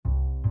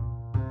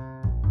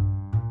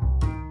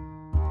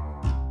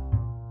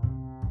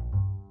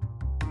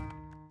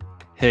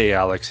Hey,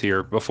 Alex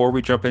here. Before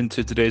we jump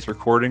into today's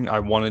recording, I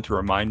wanted to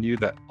remind you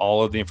that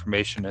all of the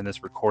information in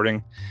this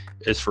recording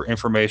is for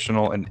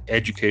informational and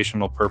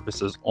educational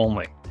purposes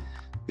only.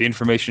 The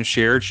information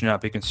shared should not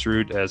be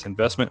construed as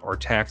investment or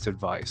tax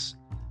advice.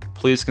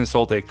 Please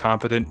consult a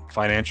competent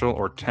financial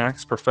or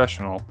tax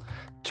professional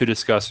to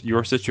discuss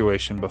your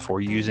situation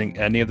before using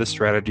any of the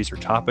strategies or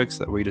topics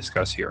that we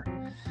discuss here.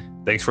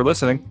 Thanks for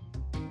listening.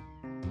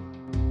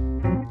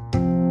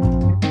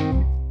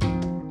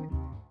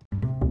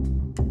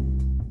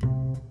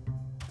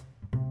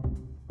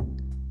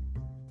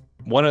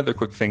 One other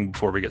quick thing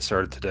before we get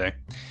started today.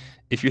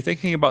 If you're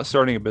thinking about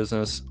starting a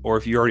business, or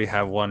if you already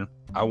have one,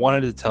 I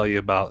wanted to tell you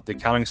about the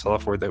accounting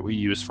software that we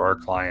use for our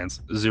clients,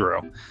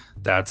 Xero.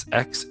 That's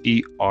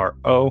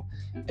Xero,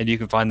 and you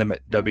can find them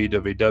at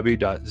www.xero.com.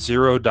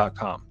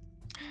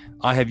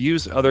 I have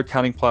used other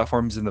accounting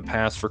platforms in the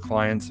past for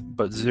clients,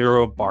 but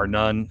Xero, bar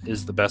none,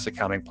 is the best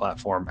accounting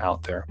platform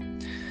out there.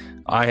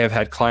 I have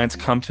had clients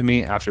come to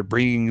me after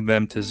bringing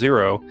them to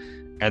Xero,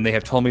 and they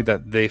have told me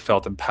that they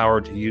felt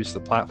empowered to use the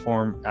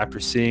platform after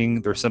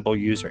seeing their simple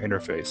user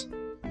interface.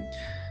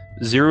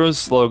 Xero's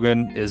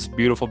slogan is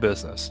Beautiful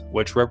Business,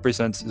 which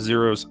represents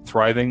Xero's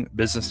thriving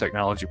business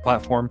technology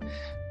platform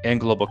and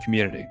global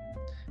community.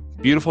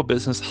 Beautiful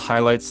Business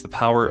highlights the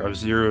power of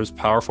Xero's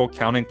powerful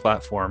accounting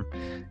platform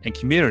and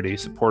community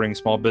supporting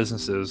small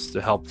businesses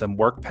to help them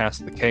work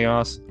past the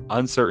chaos,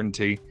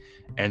 uncertainty,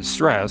 and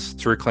stress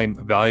to reclaim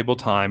valuable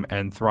time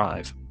and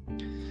thrive.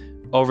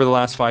 Over the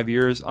last 5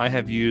 years, I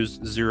have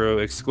used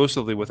Xero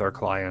exclusively with our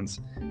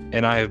clients,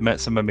 and I have met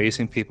some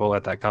amazing people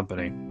at that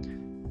company.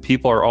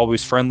 People are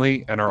always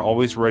friendly and are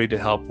always ready to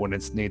help when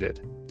it's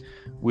needed.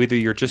 Whether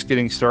you're just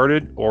getting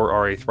started or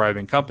are a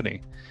thriving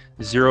company,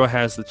 Xero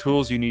has the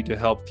tools you need to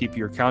help keep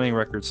your accounting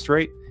records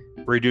straight,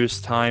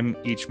 reduce time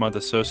each month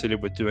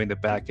associated with doing the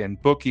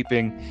back-end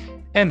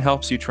bookkeeping, and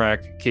helps you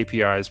track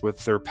KPIs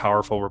with their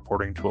powerful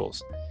reporting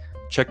tools.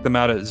 Check them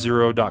out at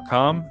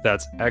Xero.com.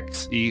 That's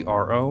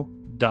Xero.com.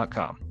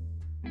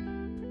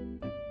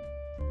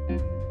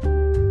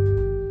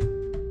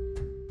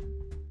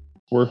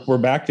 We're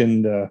back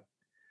and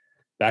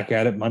back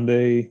at it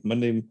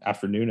Monday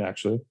afternoon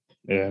actually,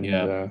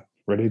 and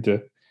ready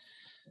to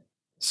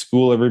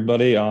school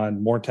everybody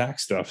on more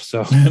tax stuff.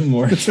 So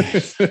more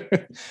tax.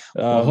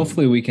 Well,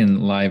 hopefully we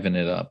can liven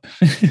it up.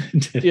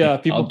 Yeah,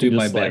 people do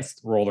just like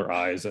roll their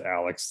eyes at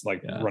Alex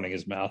running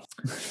his mouth.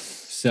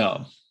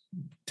 So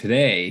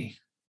today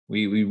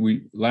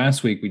we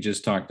last week we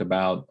just talked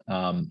about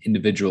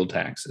individual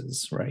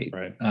taxes, right?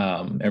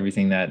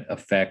 Everything that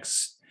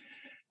affects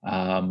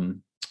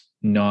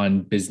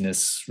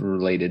non-business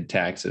related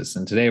taxes,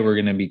 and today we're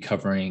going to be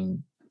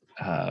covering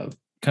kind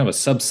of a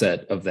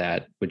subset of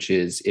that, which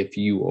is if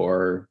you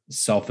are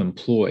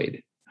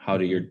self-employed, how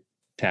do your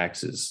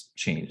taxes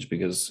change?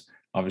 Because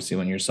obviously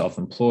when you're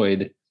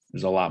self-employed,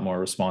 there's a lot more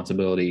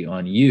responsibility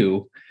on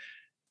you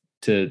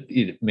to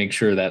make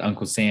sure that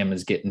Uncle Sam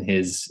is getting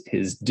his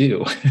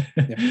due.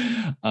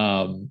 Yeah.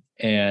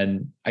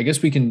 And I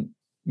guess we can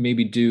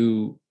maybe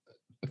do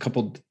a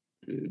couple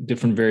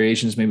different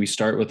variations. Maybe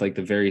start with like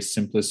the very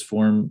simplest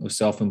form of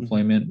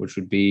self-employment, which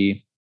would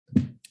be,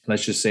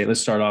 let's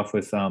start off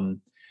with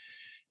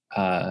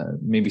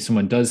maybe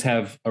someone does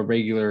have a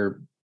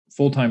regular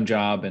full-time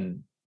job,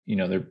 and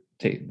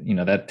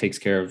that takes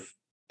care of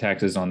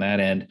taxes on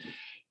that end,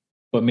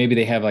 but maybe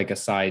they have like a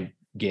side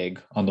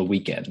gig on the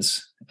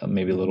weekends,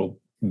 maybe a little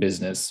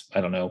business.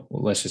 I don't know.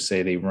 Let's just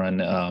say they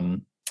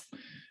run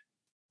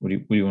what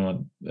do you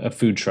want, a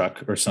food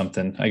truck or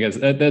something. I guess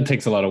that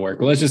takes a lot of work.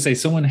 But let's just say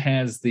someone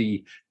has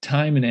the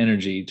time and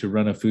energy to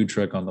run a food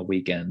truck on the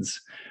weekends,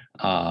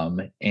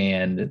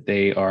 and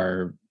they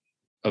are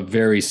a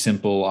very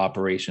simple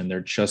operation.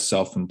 They're just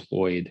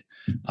self-employed.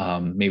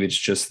 Maybe it's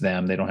just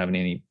them. They don't have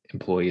any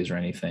employees or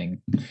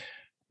anything.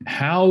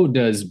 How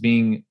does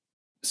being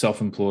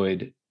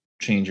self-employed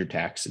change your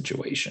tax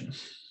situation?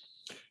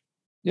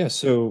 Yeah,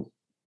 so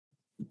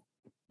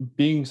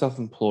being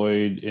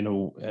self-employed,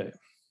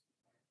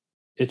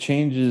 it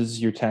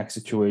changes your tax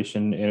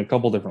situation in a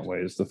couple different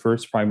ways. The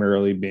first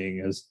primarily being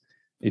is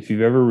if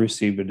you've ever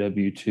received a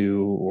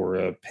W-2 or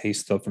a pay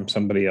stub from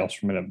somebody else,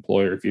 from an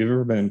employer, if you've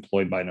ever been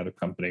employed by another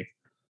company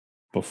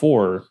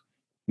before,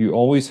 you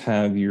always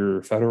have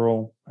your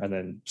federal and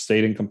then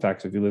state income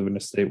tax. If you live in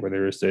a state where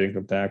there is state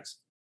income tax,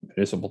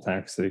 municipal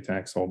tax, city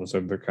tax, all this,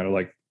 they're kind of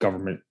like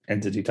government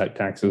entity type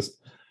taxes.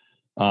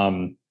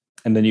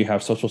 And then you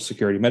have Social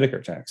Security,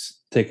 Medicare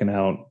tax taken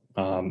out.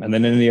 And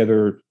then any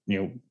other,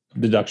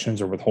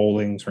 deductions or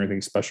withholdings or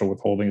anything special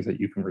withholdings that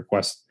you can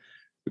request.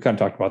 We kind of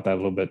talked about that a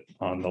little bit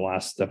on the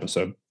last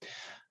episode,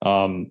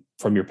 from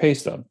your pay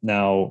stub.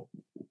 Now,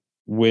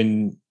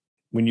 when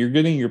you're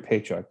getting your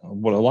paycheck,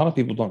 what a lot of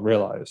people don't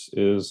realize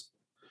is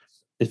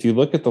if you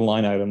look at the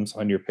line items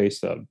on your pay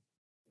stub,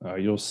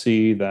 you'll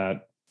see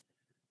that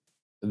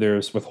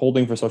there's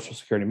withholding for Social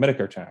Security and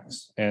Medicare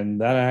tax, and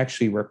that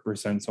actually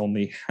represents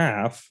only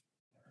half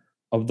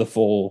of the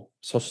full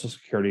Social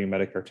Security and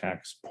Medicare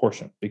tax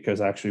portion, because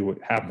actually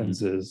what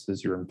happens is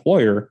your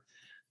employer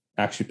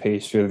actually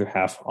pays for the other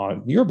half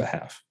on your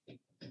behalf.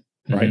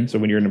 right? So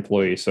when you're an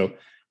employee, so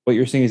what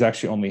you're seeing is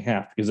actually only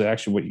half, because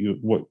actually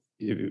what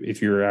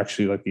if you're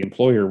actually like the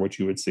employer, what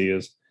you would see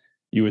is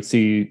you would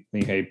see,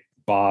 hey,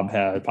 Bob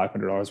had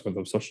 $500 worth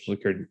of Social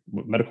Security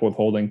medical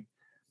withholding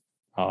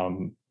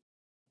on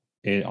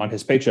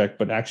his paycheck,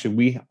 but actually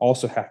we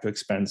also have to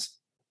expense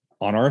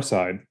on our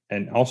side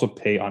and also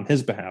pay on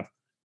his behalf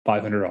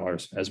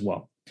 $500 as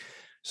well.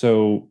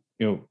 So,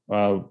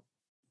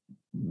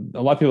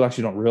 a lot of people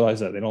actually don't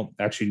realize that. They don't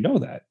actually know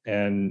that.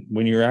 And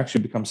when you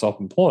actually become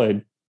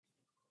self-employed,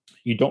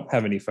 you don't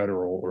have any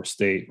federal or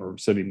state or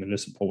city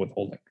municipal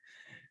withholding.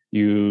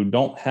 You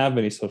don't have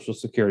any Social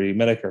Security,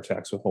 Medicare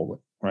tax withholding,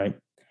 right?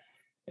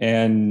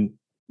 And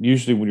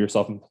usually when you're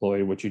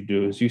self-employed, what you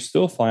do is you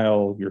still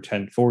file your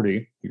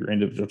 1040, your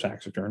individual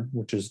tax return,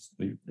 which is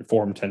the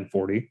Form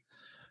 1040.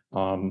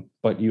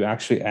 But you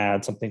actually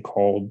add something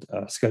called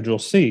Schedule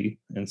C.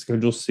 And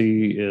Schedule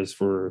C is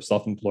for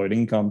self-employed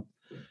income.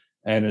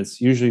 And it's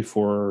usually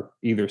for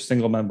either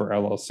single member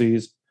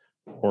LLCs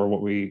or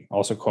what we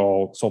also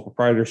call sole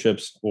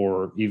proprietorships,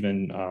 or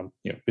even,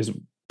 because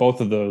both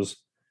of those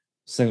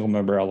single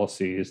member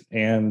LLCs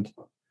and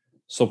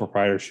sole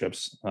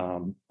proprietorships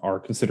are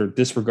considered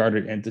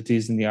disregarded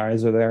entities in the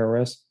eyes of the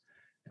IRS.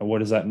 And what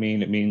does that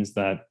mean? It means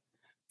that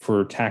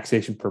for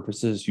taxation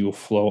purposes, you will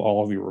flow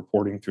all of your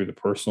reporting through the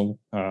personal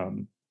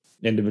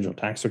individual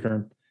tax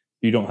return.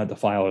 You don't have to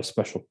file a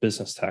special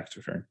business tax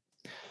return.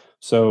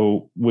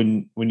 So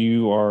when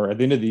you are at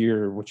the end of the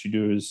year, what you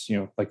do is,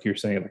 like you're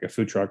saying, like a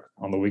food truck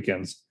on the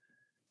weekends,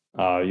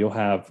 you'll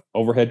have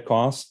overhead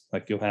costs,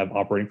 like you'll have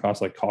operating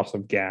costs, like cost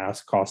of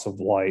gas, cost of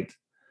light,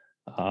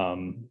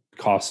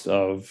 cost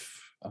of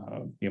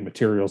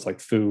materials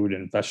like food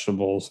and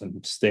vegetables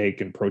and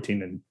steak and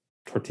protein and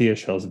tortilla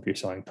shells if you're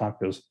selling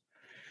tacos.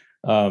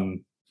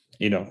 And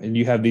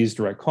you have these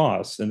direct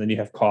costs, and then you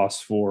have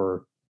costs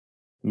for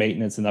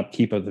maintenance and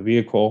upkeep of the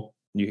vehicle.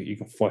 You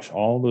can flush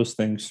all those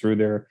things through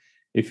there.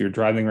 If you're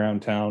driving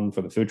around town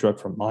for the food truck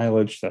for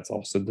mileage, that's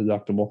also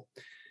deductible.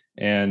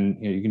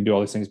 And you can do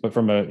all these things. But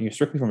from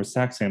strictly from a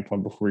tax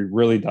standpoint, before we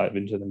really dive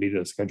into the meat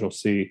of Schedule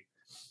C,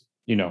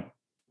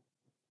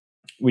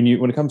 when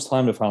it comes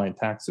time to filing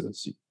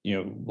taxes,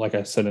 like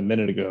I said a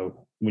minute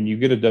ago, when you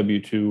get a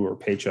W-2 or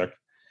paycheck,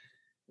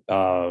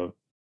 when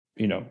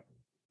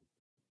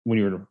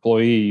you're an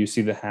employee, you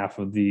see the half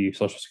of the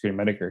Social Security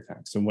Medicare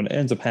tax. And what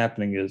ends up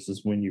happening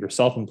is when you're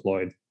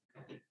self-employed,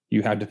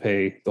 you have to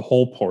pay the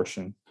whole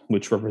portion,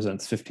 which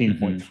represents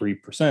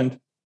 15.3%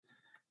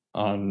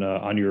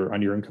 on your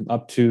income,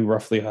 up to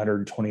roughly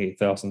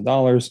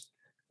 $128,000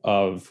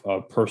 of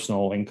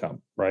personal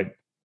income, right?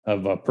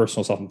 Of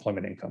personal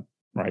self-employment income,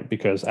 right?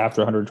 Because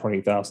after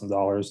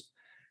 $128,000,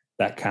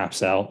 that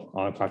caps out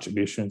on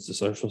contributions to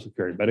Social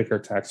Security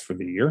Medicare tax for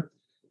the year.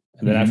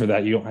 And then after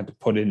that, you don't have to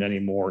put in any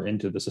more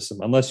into the system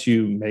unless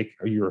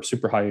you're a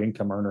super high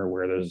income earner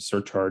where there's a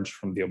surcharge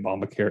from the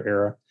Obamacare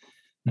era,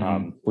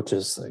 which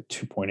is like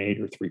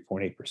 2.8 or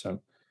 3.8%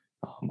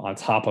 on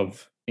top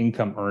of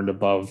income earned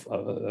above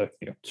 $300,000,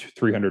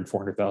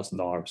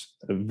 $400,000,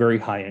 a very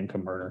high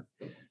income earner.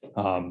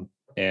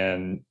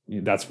 And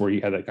that's where you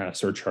have that kind of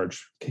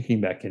surcharge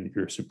kicking back in if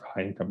you're a super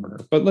high income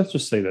earner. But let's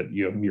just say that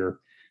you're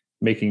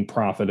making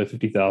profit of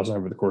 $50,000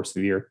 over the course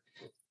of the year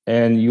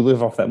and you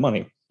live off that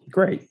money.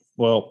 Great.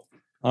 Well,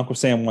 Uncle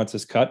Sam wants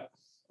his cut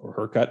or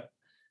her cut.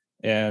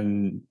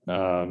 And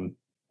Aunt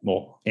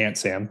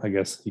Sam, I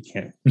guess you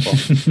can't. Well,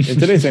 in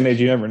today's day and age,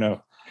 you never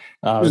know.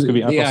 It could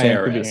be Uncle Sam,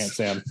 it could be Aunt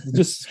Sam.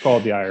 Just call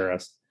it the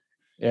IRS.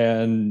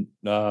 And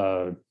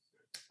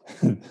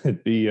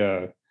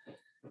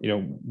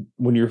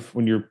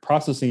when you're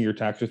processing your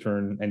tax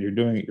return and you're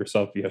doing it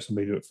yourself, you have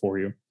somebody do it for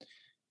you.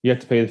 You have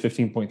to pay the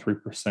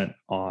 15.3%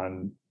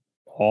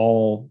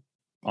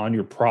 on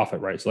your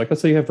profit, right? So like,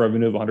 let's say you have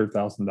revenue of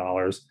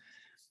 $100,000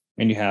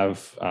 and you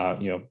have,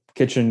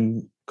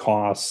 kitchen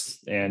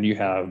costs and you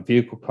have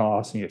vehicle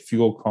costs and you have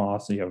fuel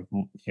costs and you have,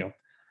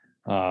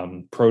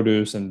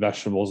 produce and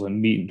vegetables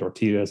and meat and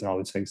tortillas and all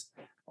these things.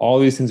 All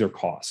these things are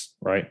costs,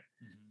 right?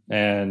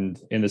 And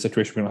in this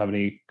situation, we don't have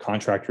any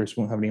contractors,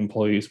 we don't have any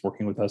employees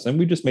working with us. And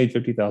we just made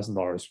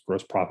 $50,000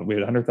 gross profit. We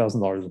had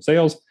 $100,000 in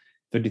sales,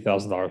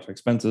 $50,000 in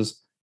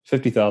expenses,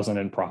 $50,000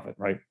 in profit,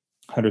 right?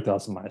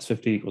 100,000 minus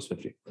 50 equals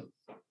 50.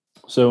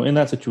 So in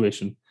that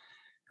situation,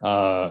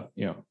 you're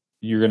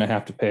going to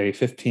have to pay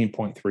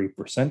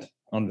 15.3%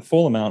 on the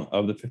full amount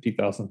of the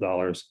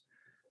 $50,000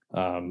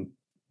 on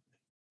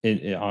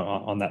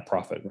that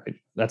profit, right?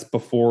 That's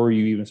before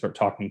you even start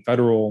talking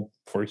federal,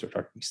 before you start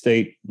talking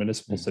state,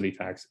 municipal, city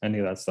tax, any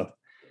of that stuff.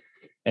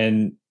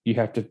 And you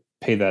have to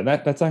pay that.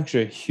 That's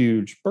actually a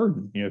huge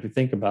burden. If you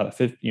think about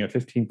it,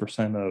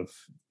 15% of,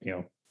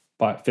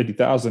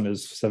 50,000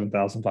 is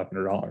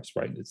 $7,500,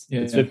 right? It's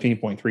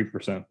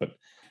 15.3%, but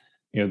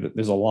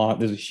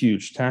there's a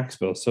huge tax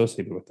bill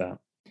associated with that.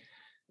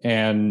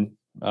 And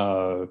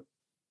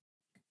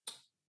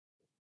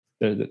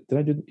Did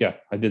I do? Yeah,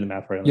 I did the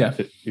math right on Yeah.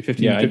 that.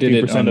 15, Yeah, I did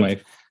it on 15% of- my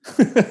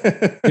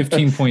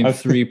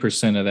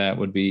 15.3% of that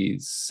would be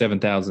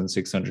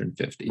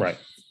 7,650.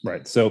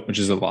 Right. So which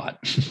is a lot.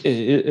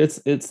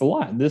 it's a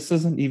lot. This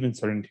isn't even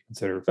starting to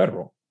consider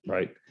federal,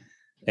 right?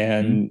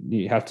 And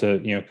you have to,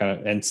 kind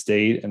of, and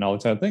state and all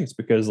these other things,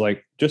 because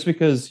like, just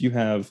because you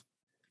have,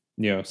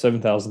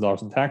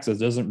 $7,000 in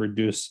taxes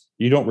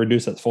you don't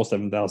reduce that full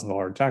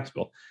 $7,000 tax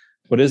bill.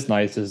 What is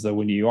nice is that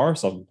when you are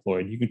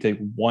self-employed, you can take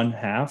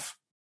 1/2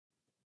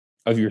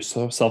 of your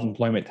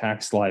self-employment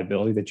tax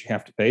liability that you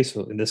have to pay.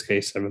 So in this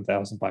case,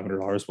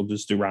 $7,500. We'll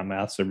just do round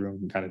math so everyone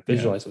can kind of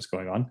visualize what's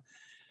going on.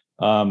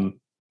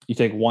 You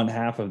take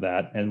 1/2 of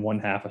that, and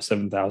 1/2 of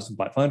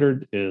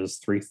 7,500 is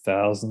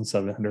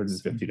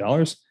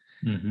 $3,750.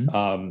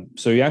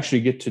 So you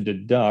actually get to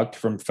deduct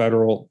from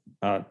federal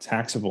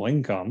taxable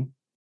income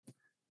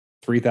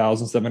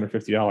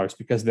 $3,750,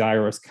 because the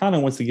IRS kind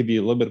of wants to give you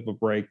a little bit of a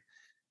break.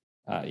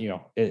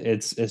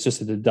 It's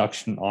just a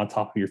deduction on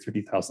top of your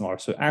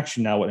 $50,000. So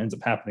actually, now what ends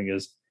up happening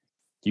is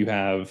you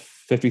have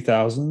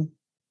 $50,000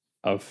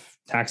 of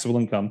taxable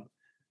income.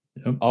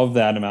 Of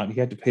that amount,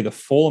 you have to pay the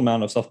full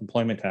amount of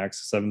self-employment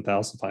tax,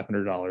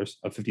 $7,500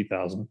 of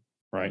 $50,000,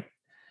 right?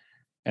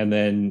 And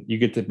then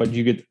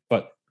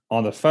but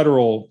on the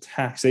federal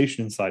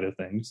taxation side of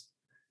things,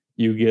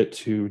 you get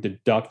to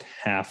deduct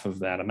half of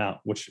that amount,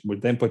 which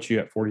would then put you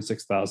at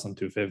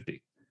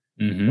 $46,250.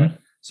 Right?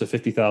 So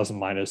 50,000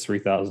 minus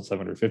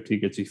 3,750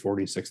 gets you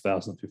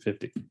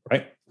 46,250,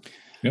 right?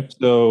 Yep.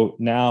 So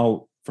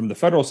now, from the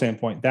federal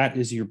standpoint, that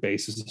is your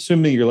basis,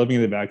 assuming you're living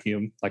in the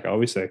vacuum, like I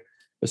always say.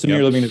 Assuming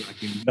you're living in a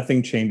vacuum,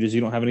 nothing changes.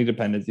 You don't have any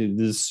dependents. This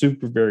is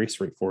super, very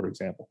straightforward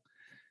example.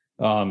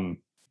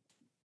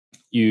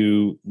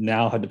 You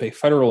now had to pay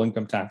federal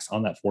income tax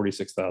on that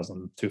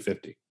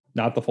 46,250,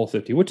 not the full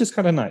 50, which is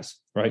kind of nice,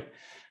 right?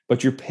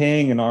 But you're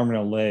paying an arm and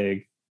a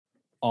leg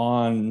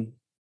on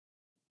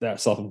that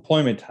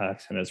self-employment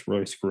tax, and it's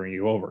really screwing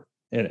you over,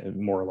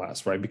 more or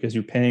less, right? Because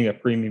you're paying a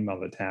premium on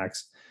the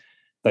tax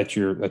that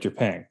you're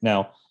paying.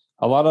 Now,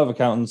 a lot of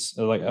accountants,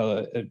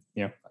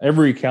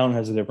 every accountant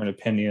has a different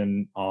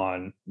opinion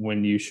on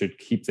when you should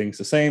keep things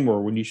the same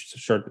or when you should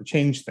start to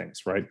change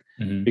things, right?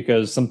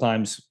 Because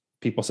sometimes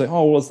people say,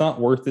 oh, well, it's not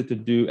worth it to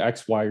do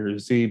X, Y, or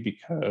Z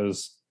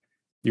because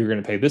you're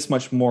going to pay this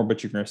much more,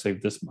 but you're going to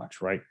save this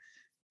much, right?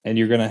 And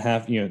you're going to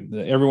have,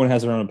 everyone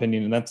has their own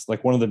opinion. And that's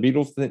like one of the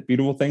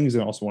beautiful things,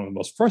 and also one of the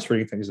most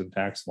frustrating things in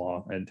tax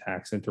law and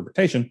tax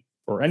interpretation,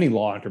 or any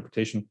law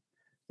interpretation,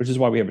 which is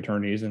why we have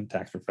attorneys and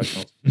tax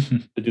professionals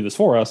to do this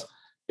for us,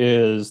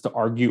 is to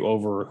argue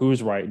over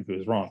who's right and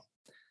who's wrong.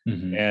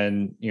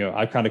 And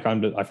I've kind of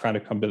come to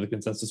the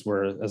consensus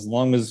where, as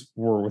long as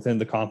we're within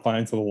the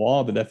confines of the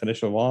law, the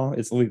definition of law,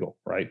 it's legal,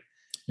 right?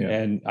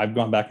 And I've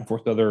gone back and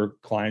forth with other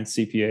clients,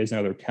 CPAs, and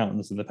other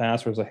accountants in the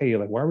past, where it's like, hey,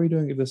 like, why are we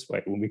doing it this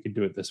way when we could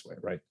do it this way,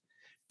 right?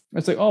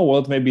 It's like, oh, well,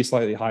 it's maybe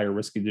slightly higher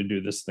risky to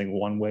do this thing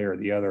one way or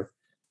the other.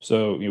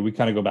 So we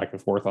kind of go back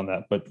and forth on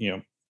that. But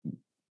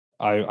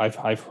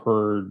I've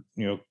heard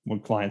when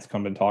clients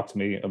come and talk to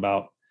me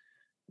about,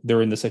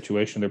 they're in the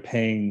situation, they're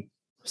paying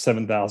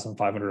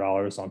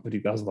 $7,500 on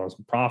 $50,000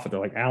 in profit. They're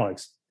like,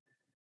 Alex,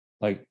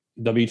 like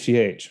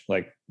WTH,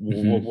 like,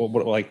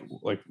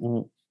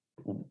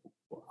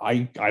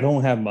 I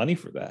don't have money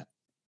for that.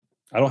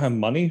 I don't have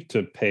money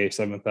to pay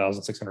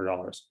 $7,600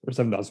 or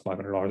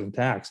 $7,500 in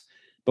tax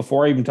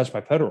before I even touch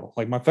my federal.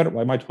 Like my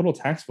total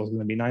tax bill is going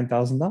to be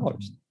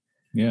 $9,000.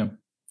 Yeah,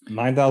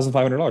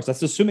 $9,500.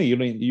 That's assuming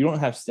you don't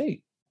have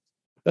state.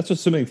 That's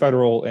assuming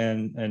federal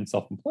and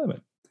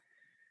self-employment.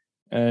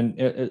 And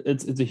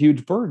it's a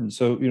huge burden.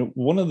 So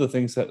one of the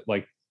things that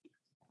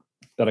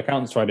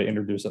accountants try to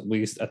introduce, at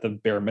least at the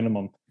bare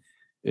minimum,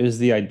 is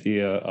the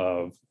idea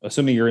of,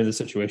 assuming you're in this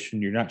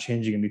situation, you're not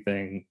changing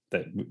anything,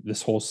 that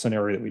this whole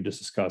scenario that we just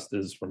discussed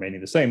is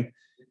remaining the same,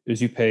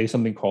 is you pay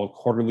something called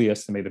quarterly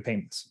estimated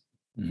payments.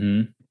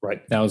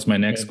 Right. That was my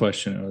next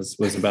question. It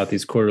was about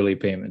these quarterly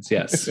payments.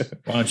 Yes.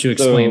 Why don't you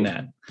explain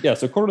that? Yeah.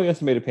 So quarterly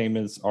estimated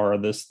payments are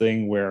this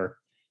thing where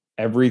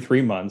every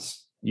 3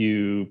 months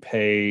you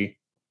pay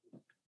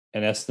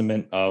an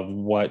estimate of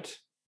what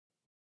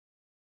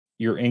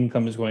your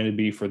income is going to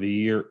be for the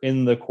year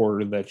in the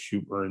quarter that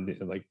you earned,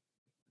 like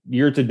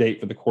year to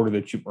date for the quarter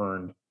that you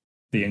earned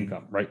the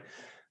income, right?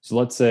 So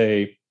let's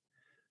say,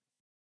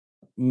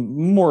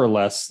 more or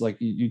less, like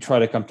you try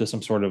to come to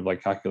some sort of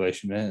like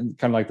calculation, and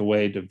kind of like the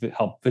way to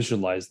help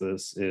visualize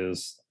this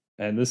is,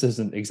 and this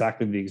isn't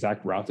exactly the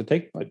exact route to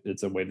take, but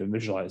it's a way to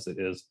visualize it,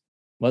 is,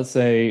 let's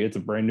say it's a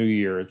brand new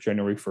year, it's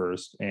January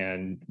 1st,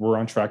 and we're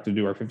on track to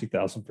do our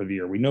 50,000 for the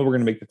year. We know we're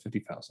going to make the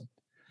 50,000.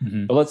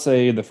 But let's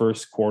say the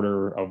first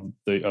quarter of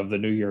the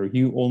new year,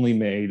 you only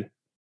made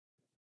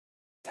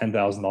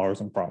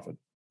 $10,000 in profit.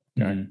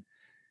 Okay.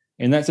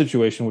 In that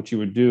situation, what you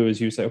would do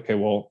is you say, okay,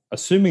 well,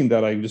 assuming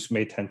that I just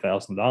made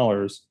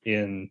 $10,000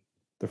 in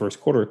the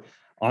first quarter,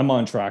 I'm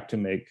on track to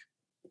make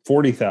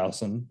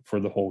 40,000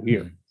 for the whole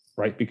year,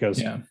 right?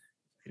 Because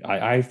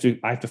I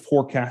have to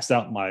forecast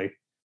out my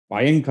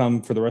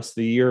income for the rest of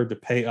the year to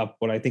pay up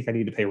what I think I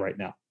need to pay right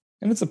now.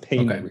 and it's a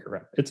pain in Okay. the rear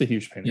end. It's a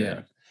huge pain in the Yeah.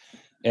 rear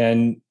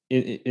end.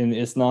 And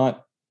it's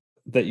not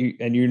that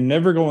you're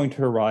never going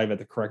to arrive at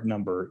the correct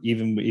number,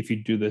 even if you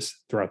do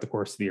this throughout the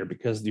course of the year,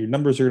 because your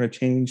numbers are going to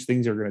change,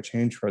 things are going to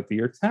change throughout the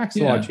year. Tax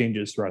law Yeah.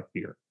 changes throughout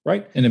the year,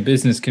 right? And a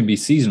business can be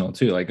seasonal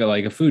too, like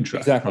a food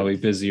truck, Exactly. probably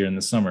busier in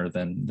the summer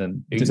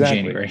than Exactly.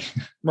 January.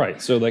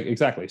 Right. So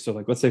exactly. So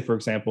let's say, for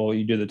example,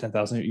 you do the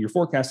 10,000, you're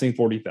forecasting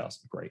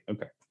 40,000. Great.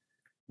 Okay.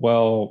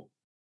 Well,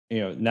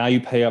 now you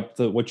pay up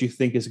what you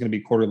think is going to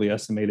be quarterly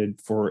estimated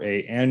for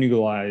a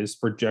annualized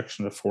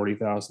projection of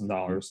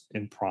 $40,000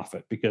 in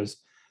profit, because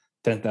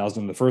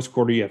 10,000 in the first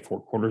quarter, you have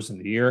 4 quarters in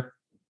the year.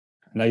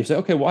 Now you say,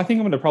 okay, well, I think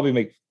I'm going to probably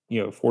make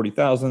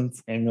 40,000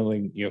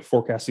 annually,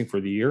 forecasting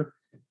for the year.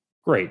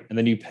 Great. And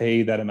then you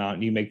pay that amount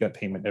and you make that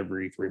payment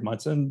every 3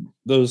 months. And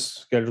those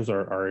schedules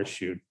are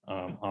issued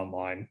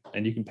online,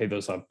 and you can pay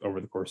those up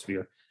over the course of the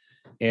year.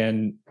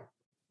 And,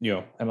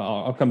 and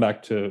I'll come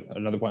back to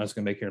another point I was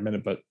going to make here in a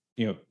minute, but,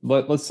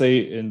 let's say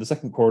in the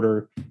second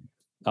quarter,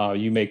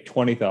 you make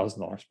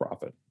 $20,000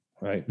 profit,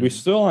 right? Mm-hmm. We're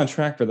still on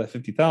track for that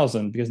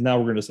 50,000, because now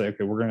we're going to say,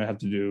 okay, we're going to have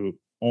to do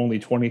only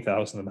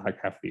 20,000 in the back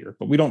half of the year,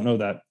 but we don't know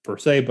that per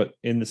se. But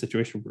in the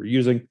situation we're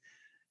using,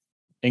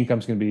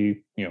 income's going to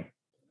be,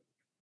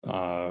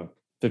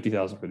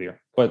 50,000 for the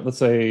year. But let's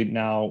say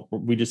now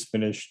we just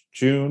finished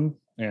June,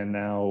 and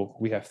now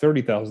we have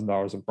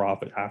 $30,000 in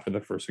profit after the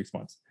first 6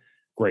 months.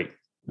 Great.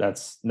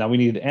 Now we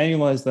need to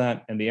annualize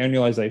that, and the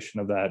annualization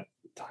of that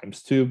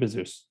times 2, because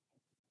there's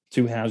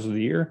 2 halves of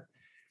the year.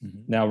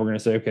 Mhm. Now we're going to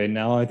say, okay,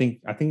 now I think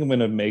I'm going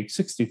to make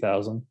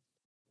 60,000.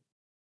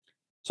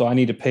 So I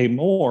need to pay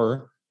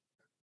more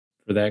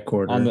For that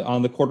quarter.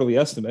 on the quarterly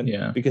estimate,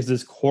 Yeah. because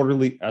it's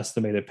quarterly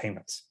estimated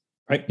payments,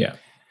 right? Yeah.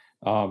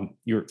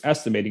 You're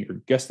estimating,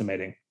 you're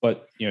guesstimating,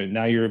 but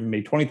now you're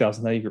made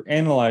 20,000. Now your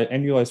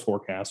annualized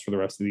forecast for the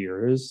rest of the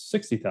year is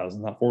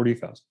 60,000, not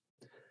 40,000.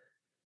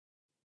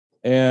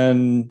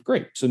 And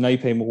great. So now you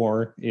pay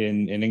more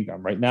in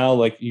income. Right now,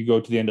 like you go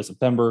to the end of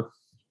September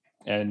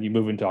and you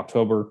move into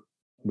October,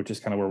 which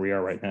is kind of where we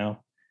are right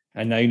now.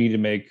 And now you need to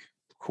make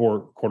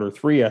quarter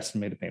 3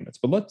 estimated payments.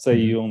 But let's say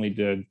you only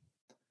did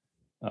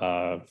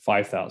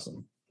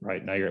 5,000,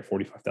 right? Now you're at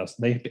 45,000.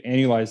 They have to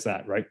annualize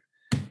that, right?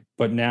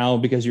 But now,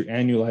 because you're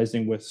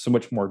annualizing with so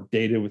much more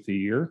data with the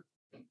year,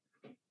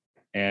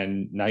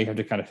 and now you have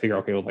to kind of figure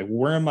out, okay, well, like,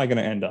 where am I going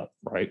to end up,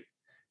 right?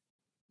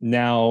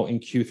 Now in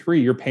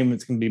Q3, your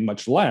payment's going to be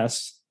much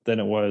less than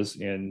it was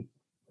in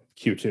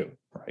Q2,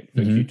 right?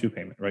 The Q2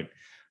 payment, right?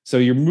 So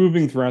you're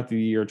moving throughout the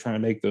year, trying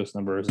to make those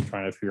numbers and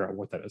trying to figure out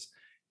what that is.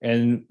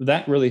 And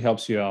that really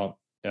helps you out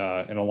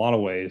in a lot of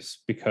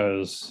ways,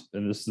 because,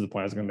 and this is the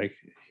point I was going to make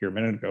here a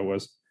minute ago,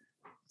 was,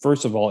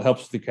 first of all, it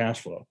helps with the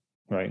cash flow,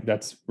 right?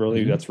 That's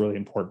really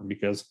important,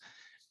 because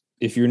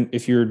if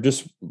you're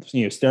just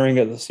staring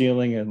at the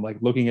ceiling and like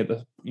looking at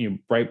the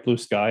bright blue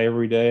sky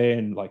every day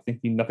and like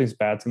thinking nothing's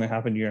bad's going to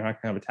happen, you're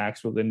not going to have a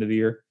tax bill at the end of the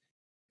year.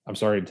 I'm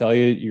sorry to tell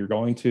you, you're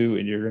going to,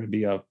 and you're going to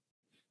be a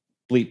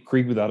bleep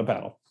creek without a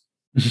paddle,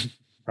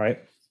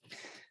 right?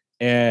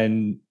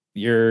 And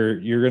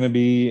you're going to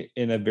be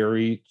in a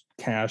very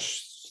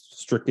cash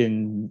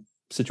stricken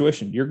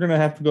situation. You're going to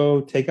have to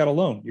go take out a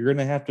loan. You're going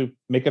to have to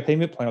make a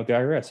payment plan with the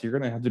IRS. You're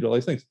going to have to do all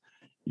these things.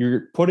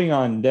 You're putting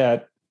on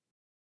debt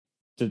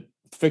to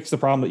fix the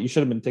problem that you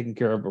should have been taking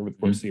care of over the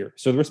course of the year.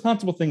 So the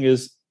responsible thing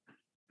is,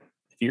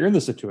 if you're in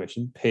this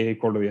situation, pay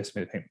quarterly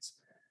estimated payments.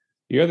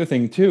 The other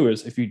thing too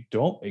is, if you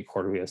don't make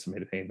quarterly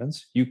estimated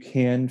payments, you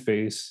can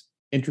face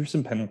interest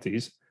and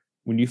penalties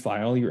when you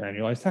file your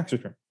annualized tax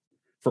return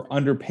for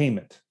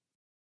underpayment.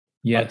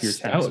 Yes,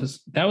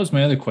 that was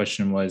my other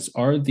question, was,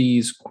 are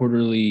these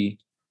quarterly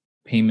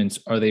payments,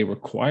 are they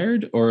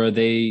required or are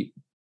they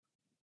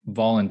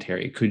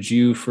voluntary? Could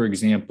you, for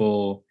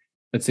example,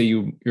 let's say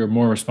you're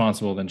more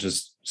responsible than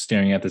just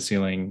staring at the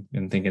ceiling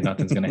and thinking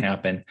nothing's going to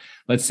happen.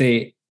 Let's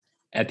say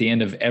at the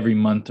end of every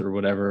month or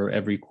whatever,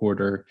 every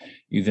quarter,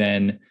 you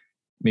then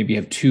maybe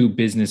have 2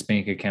 business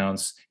bank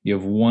accounts. You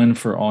have one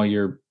for all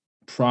your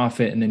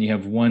profit, and then you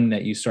have one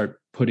that you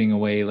start putting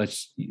away.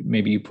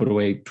 Maybe you put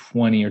away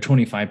 20 or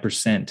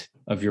 25%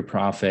 of your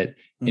profit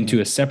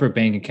into a separate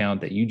bank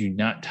account that you do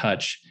not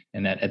touch,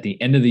 and that at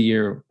the end of the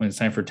year, when it's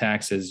time for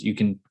taxes, you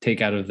can take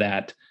out of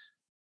that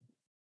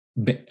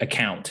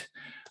account.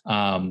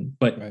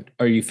 But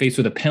are you faced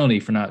with a penalty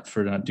for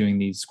not doing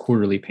these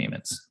quarterly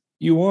payments?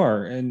 You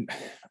are, and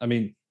I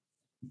mean,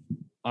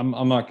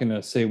 I'm not going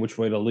to say which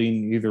way to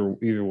lean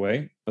either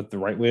way, but the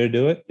right way to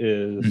do it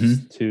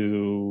is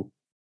to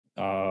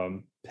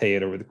pay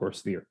it over the course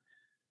of the year.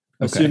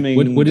 Okay.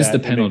 Assuming what is the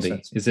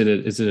penalty? Is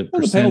it a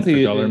percent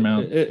or dollar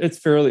amount? It's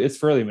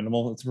fairly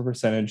minimal. It's a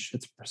percentage.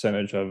 It's a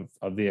percentage of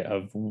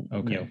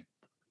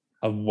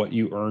what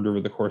you earned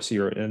over the course of the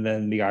year, and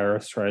then the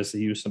IRS tries to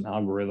use some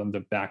algorithm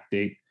to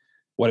backdate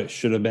what it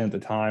should have been at the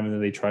time, and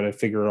then they try to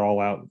figure it all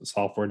out, the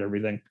software and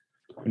everything,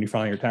 when you're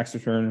filing your tax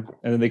return,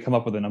 and then they come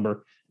up with a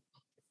number.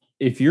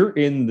 If you're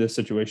in this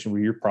situation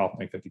where you're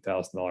profiting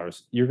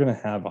 $50,000, you're going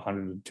to have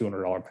 $100 to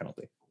 $200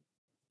 penalty.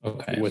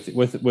 Okay.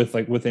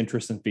 With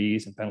interest and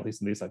fees and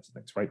penalties and these types of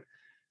things, right?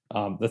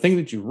 The thing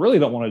that you really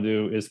don't want to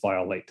do is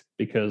file late,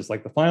 because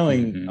like the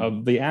filing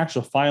of the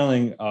actual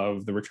filing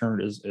of the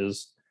return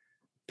is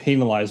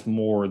penalized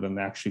more than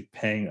actually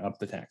paying up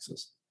the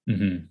taxes,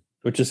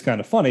 which is kind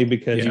of funny,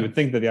 because you would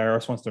think that the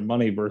IRS wants their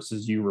money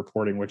versus you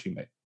reporting what you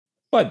made.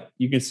 But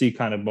you can see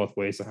kind of both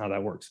ways on how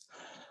that works,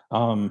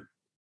 on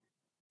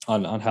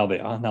how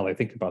they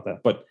think about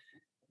that. But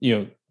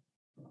you're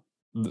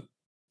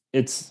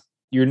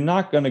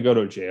not going to go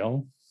to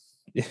jail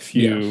if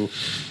you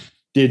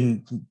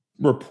didn't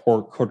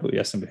report quarterly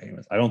estimate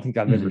payments. I don't think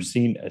I've ever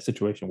seen a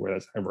situation where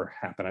that's ever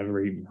happened. I've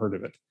never even heard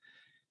of it.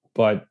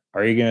 But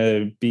are you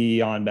going to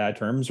be on bad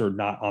terms or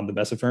not on the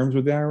best of terms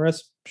with the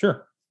IRS?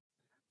 Sure.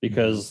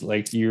 Because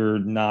like you're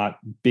not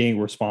being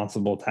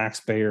responsible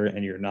taxpayer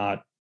and you're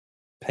not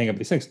paying up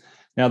these things.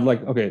 Now,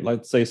 like, okay,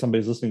 let's say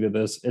somebody's listening to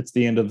this. It's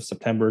the end of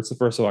September. It's the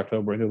 1st of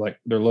October. And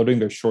they're loading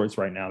their shorts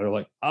right now. They're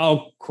like,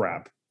 oh,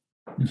 crap.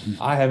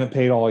 I haven't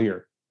paid all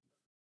year.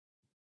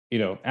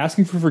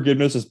 Asking for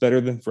forgiveness is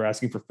better than for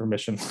asking for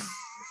permission.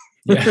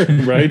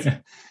 Right?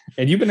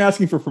 And you've been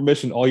asking for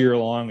permission all year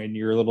long in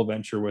your little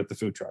venture with the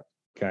food truck.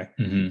 Okay.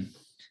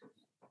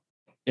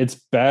 It's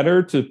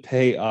better to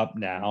pay up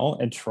now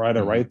and try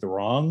to right the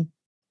wrong.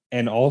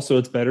 And also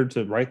it's better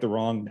to right the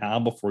wrong now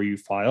before you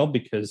file,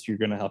 because you're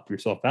going to help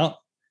yourself out,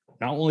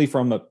 not only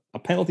from a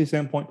penalty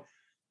standpoint,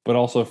 but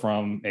also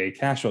from a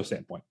cash flow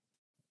standpoint.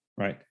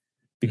 Right.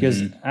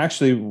 Because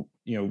actually,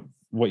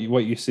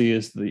 what you see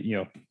is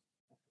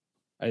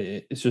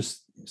it's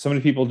just so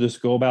many people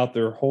just go about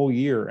their whole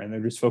year and they're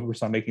just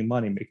focused on making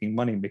money. And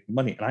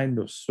I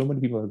know so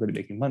many people are going to be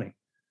making money,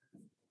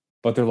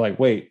 but they're like,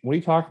 wait, what are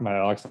you talking about,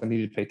 Alex? I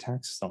need to pay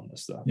taxes on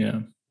this stuff.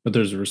 Yeah. But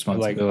there's a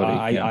responsibility.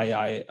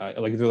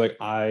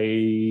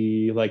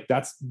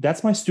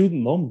 That's my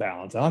student loan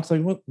balance. Alex,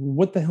 like,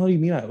 what the hell do you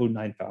mean I owe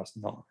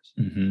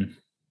 $9,000?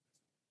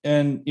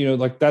 And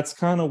that's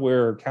kind of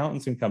where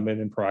accountants can come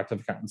in, and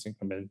proactive accountants can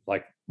come in,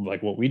 like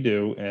what we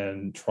do,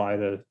 and try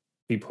to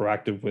be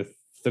proactive with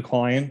the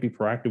client, be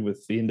proactive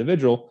with the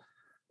individual.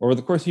 Over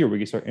the course of the year, we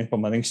can start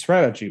implementing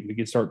strategy. We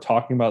can start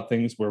talking about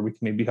things where we can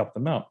maybe help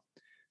them out.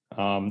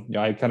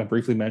 I kind of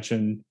briefly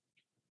mentioned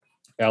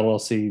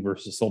LLC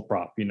versus sole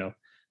prop.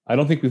 I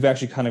don't think we've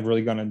actually kind of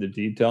really gone into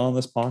detail on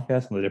this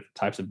podcast on the different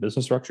types of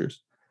business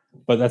structures,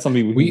 but that's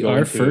something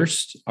our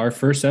first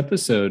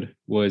episode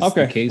was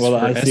the case for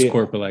S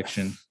Corp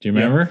election. Do you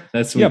remember?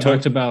 That's what we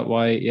talked about.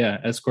 Why? Yeah,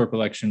 S Corp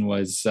election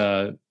was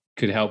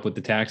could help with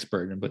the tax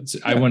burden, but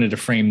I wanted to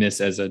frame this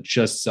as a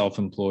just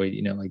self-employed,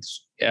 like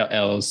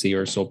LLC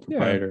or sole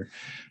proprietor.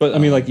 But I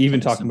mean, like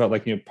even talking about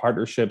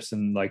partnerships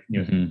and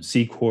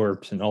C corps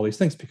and all these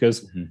things,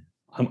 because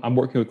I'm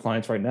working with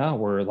clients right now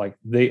where like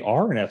they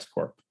are an S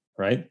corp,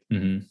 right?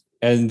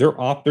 And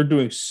they're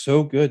doing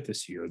so good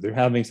this year. They're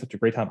having such a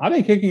great time. I've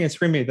been kicking and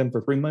screaming at them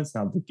for 3 months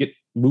now to get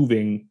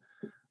moving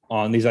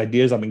on these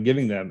ideas I've been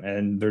giving them,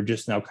 and they're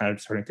just now kind of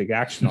starting to take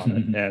action on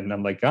it. And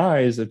I'm like,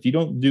 guys, if you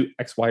don't do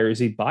X, Y, or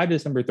Z by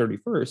December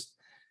 31st,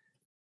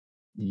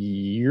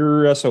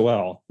 you're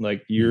SOL.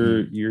 Like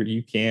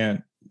you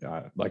can't.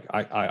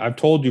 I've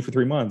told you for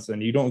 3 months,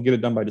 and you don't get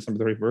it done by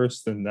December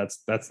 31st, then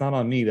that's not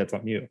on me. That's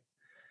on you.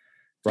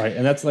 Right.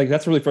 And that's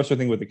really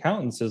frustrating with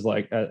accountants, is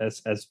like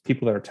as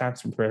people that are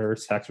tax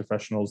preparers, tax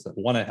professionals that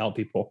want to help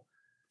people,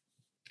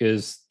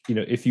 is,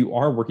 if you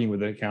are working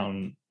with an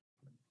accountant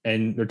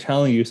and they're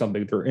telling you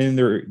something, they're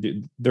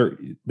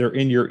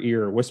in your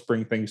ear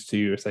whispering things to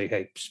you, say,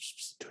 hey,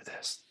 do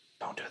this,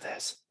 don't do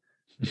this,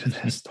 do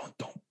this, don't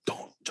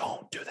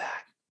do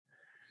that.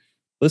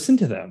 Listen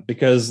to them,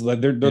 because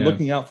they're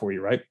looking out for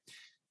you, right?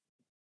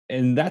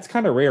 And that's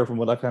kind of rare from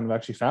what I've kind of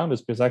actually found,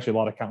 is because actually a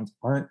lot of accountants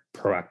aren't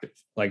proactive,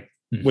 like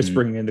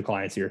whispering into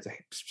clients' ears, say,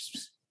 hey,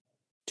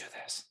 do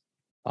this.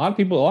 A lot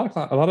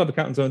of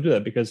accountants don't do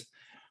that, because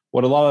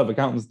what a lot of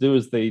accountants do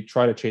is they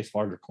try to chase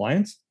larger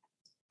clients,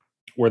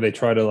 where they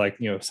try to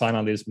sign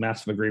on these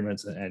massive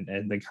agreements,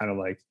 and they kind of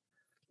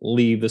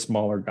leave the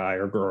smaller guy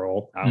or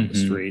girl out in the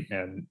street,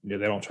 and they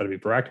don't try to be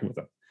proactive with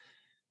them.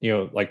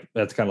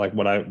 That's kind of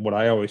what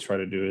I always try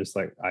to do is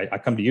I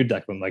come to you,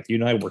 Declan, like you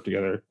and I work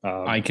together.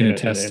 I can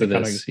attest to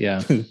this.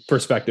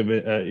 Perspective,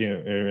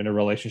 in a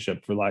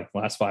relationship for the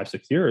last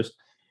 5-6 years.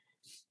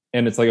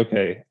 And it's like,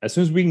 okay, as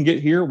soon as we can get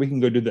here, we can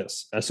go do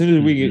this. As soon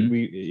as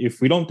if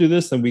we don't do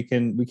this, then we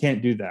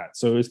can't do that.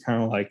 So it's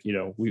kind of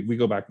we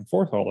go back and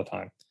forth all the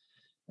time.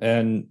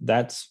 And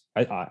that's,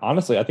 I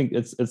honestly, I think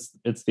it's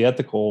the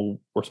ethical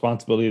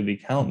responsibility of the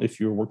accountant, if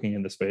you're working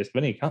in the space, of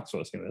any accountants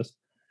listening to this,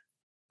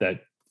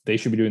 that they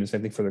should be doing the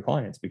same thing for their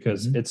clients,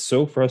 because it's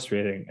so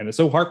frustrating and it's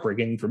so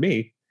heartbreaking for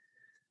me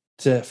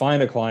to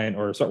find a client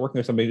or start working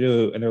with somebody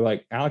new, and they're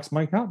like, Alex,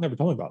 my accountant never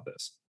told me about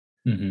this.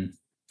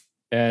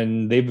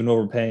 And they've been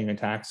overpaying in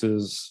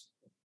taxes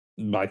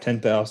by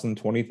 $10,000,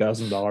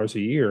 $20,000 a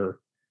year.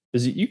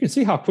 Because you can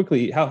see how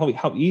quickly,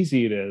 how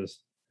easy it is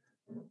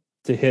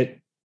to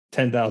hit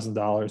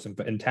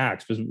 $10,000 in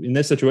tax. Because in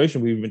this situation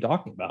we've been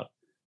talking about,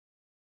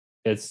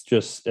 it's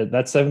just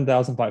that's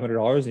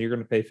 $7,500, and you're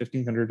going to pay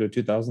 $1,500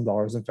 to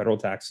 $2,000 in federal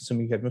tax,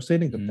 assuming you have no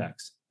state income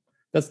tax.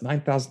 That's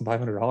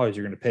 $9,500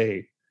 you're going to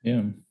pay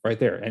Yeah. right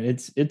there. And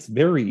it's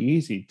very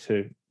easy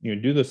to,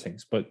 do those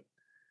things, but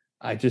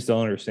I just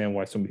don't understand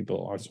why some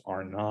people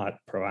are not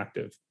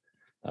proactive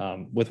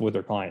with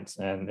their clients,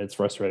 and it's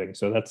frustrating.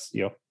 So that's,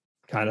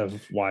 kind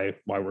of why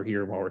we're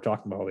here, why we're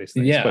talking about all these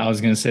things. Yeah, But I was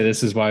going to say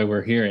this is why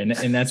we're here, and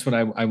that's what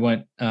I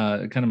want.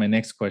 Kind of my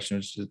next question,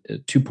 which is a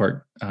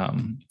two-part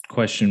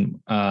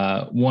question.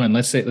 One,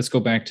 let's go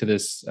back to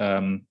this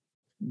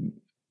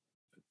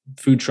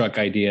food truck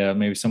idea.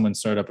 Maybe someone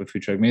started up a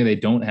food truck. Maybe they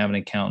don't have an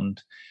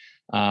accountant.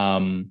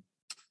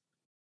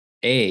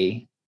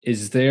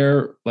 Is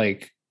there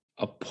like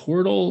a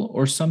portal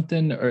or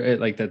something, or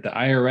like that the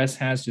IRS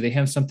has? Do they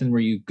have something where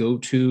you go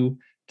to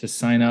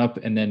sign up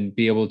and then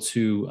be able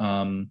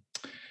to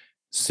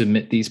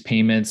submit these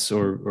payments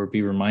or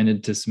be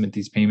reminded to submit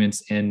these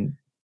payments? And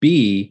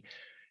B,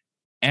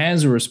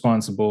 as a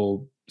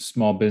responsible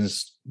small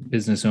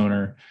business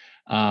owner,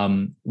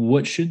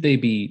 what should they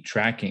be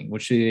tracking?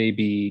 What should they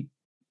be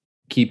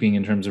keeping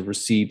in terms of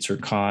receipts or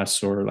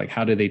costs, or like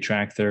how do they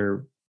track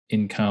their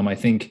income? I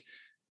think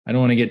I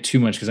don't want to get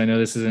too much because I know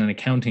this is an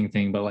accounting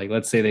thing, but like,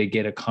 let's say they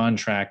get a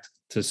contract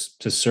to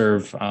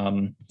serve,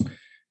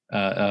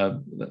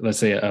 let's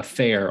say a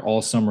fair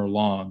all summer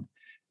long.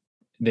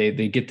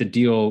 They get the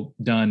deal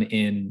done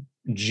in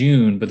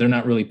June, but they're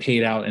not really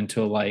paid out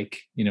until like,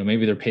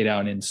 maybe they're paid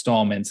out in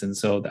installments. And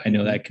so I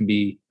know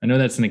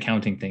that's an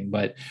accounting thing,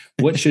 but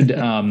what should,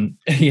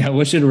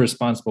 what should a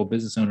responsible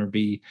business owner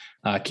be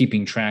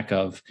keeping track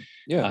of?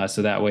 Yeah.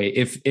 So that way,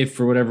 if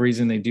for whatever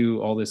reason they do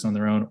all this on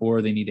their own,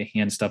 or they need to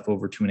hand stuff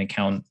over to an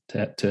accountant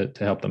to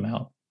help them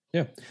out.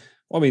 Yeah.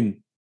 Well, I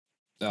mean,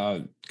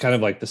 kind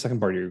of like the second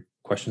part of your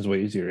question is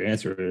way easier to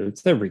answer.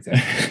 It's everything,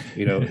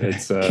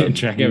 it's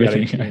track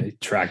everything.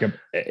 Track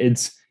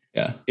it.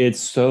 It's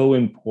so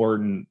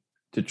important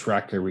to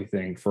track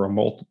everything for a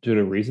multitude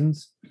of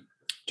reasons.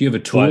 Do you have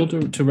a tool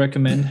to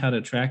recommend how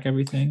to track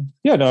everything?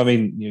 Yeah, no, I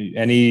mean,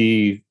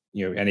 any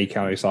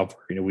accounting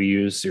software, we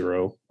use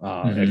Xero,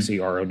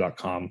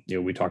 xero.com.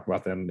 We talk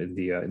about them in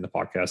the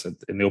podcast,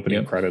 in the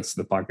opening credits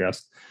of the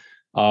podcast.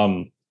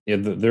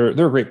 They're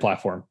a great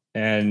platform,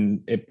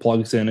 and it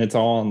plugs in. It's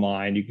all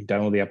online. You can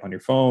download the app on your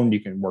phone. You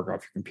can work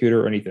off your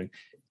computer or anything,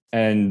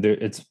 and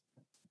it's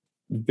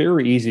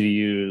very easy to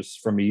use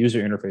from a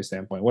user interface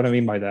standpoint. What I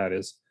mean by that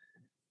is,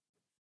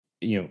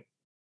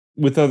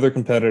 with other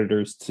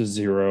competitors to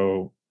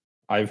Xero,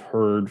 I've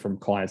heard from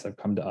clients that have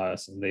come to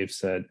us and they've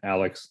said,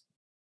 Alex,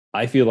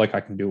 I feel like I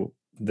can do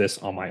this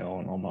on my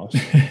own almost,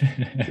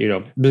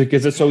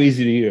 because it's so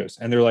easy to use.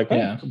 And they're like,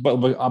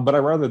 but I'd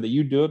rather that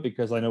you do it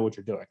because I know what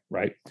you're doing.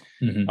 Right.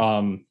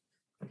 Mm-hmm.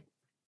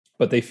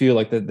 But they feel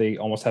like that they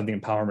almost have the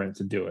empowerment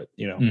to do it,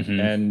 Mm-hmm.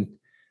 and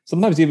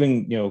sometimes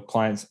even,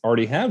 clients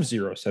already have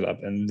Xero set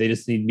up and they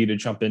just need me to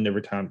jump in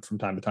every time from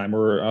time to time,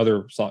 or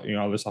other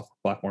software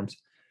platforms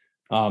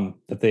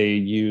that they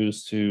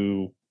use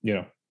to,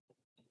 to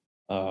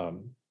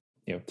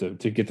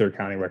get their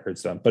accounting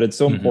records done. But it's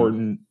so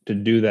important to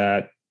do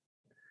that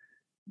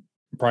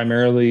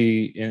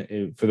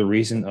primarily for the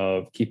reason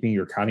of keeping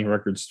your accounting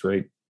records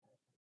straight.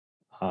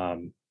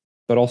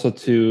 But also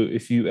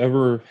if you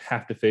ever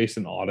have to face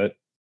an audit,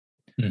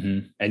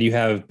 and you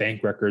have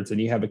bank records and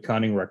you have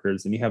accounting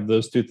records and you have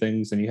those two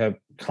things, and you have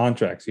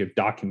contracts, you have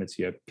documents,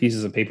 you have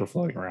pieces of paper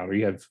floating around, or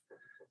you have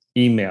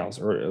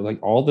emails, or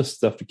like all this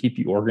stuff to keep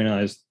you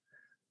organized,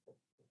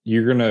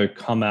 you're going to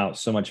come out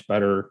so much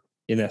better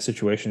in that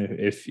situation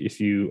if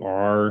you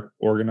are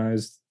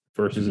organized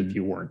versus if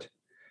you weren't.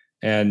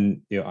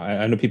 And,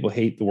 I know people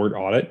hate the word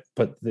audit,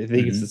 but they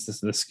think it's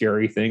this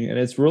scary thing, and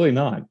it's really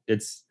not.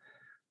 It's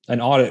an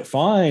audit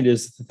find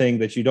is the thing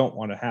that you don't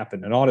want to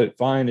happen. An audit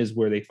find is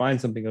where they find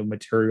something of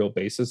material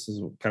basis, is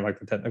kind of like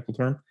the technical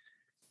term,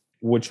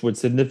 which would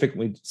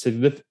significantly,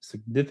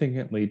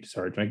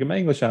 sorry, trying to get my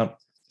English out,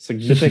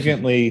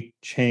 significantly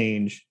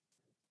change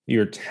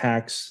your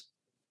tax,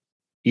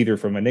 either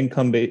from an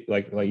income base,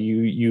 like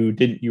you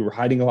were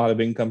hiding a lot of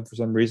income for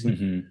some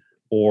reason,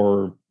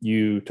 or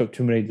you took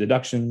too many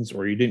deductions,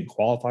 or you didn't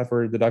qualify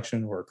for a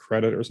deduction or a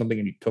credit or something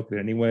and you took it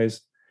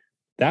anyways.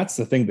 That's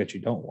the thing that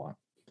you don't want.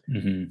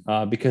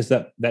 Because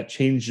that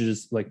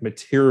changes like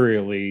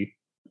materially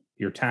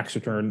your tax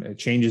return. It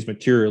changes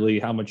materially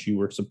how much you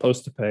were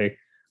supposed to pay,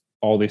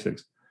 all these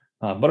things.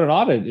 But an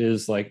audit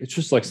is like, it's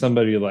just like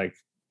somebody like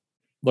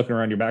looking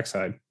around your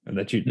backside, and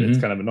it's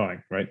kind of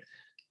annoying, right?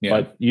 Yeah.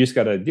 But you just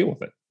got to deal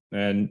with it.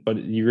 But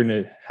you're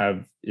going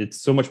to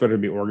it's so much better to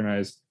be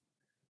organized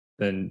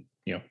than,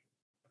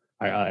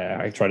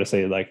 I try to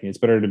say, like, it's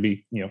better to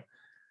be,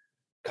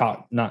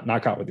 caught, not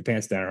caught with your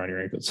pants down around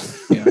your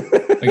ankles. Yeah.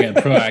 Again,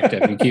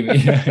 proactive. You keep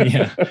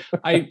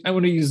I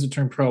want to use the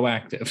term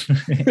proactive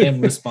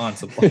and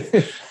responsible.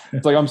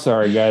 It's like, I'm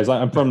sorry, guys.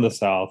 I'm from the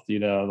South.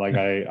 Like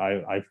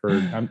I've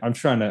heard. I'm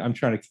trying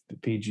to keep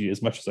it PG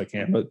as much as I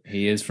can. But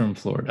he is from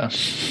Florida.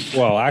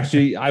 Well,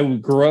 actually, I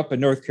grew up in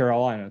North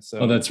Carolina.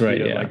 So that's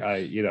right. Like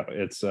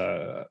it's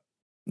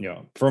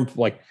from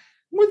like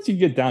once you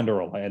get down to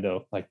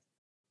Orlando, like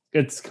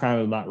it's kind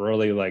of not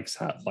really like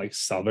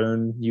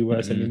southern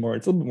U.S. anymore.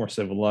 It's a little bit more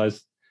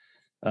civilized.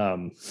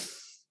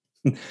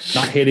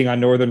 Not hating on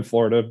Northern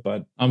Florida,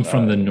 but I'm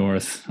from the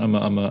North. I'm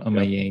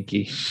a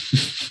Yankee.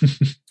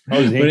 I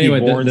was Yankee But anyway,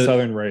 born,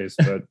 Southern raised.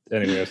 But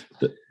anyways,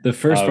 the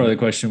first part of the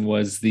question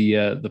was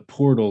the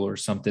portal or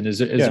something. Is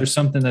there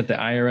something that the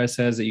IRS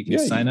has that you can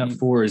sign up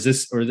for? Is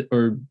this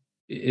or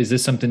is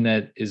this something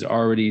that is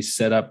already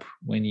set up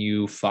when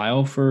you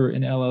file for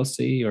an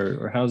LLC,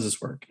 or how does this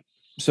work?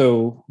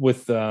 So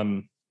with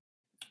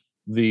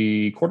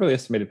the quarterly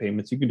estimated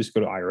payments, you can just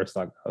go to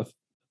irs.gov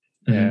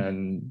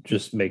and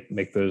just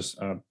make those.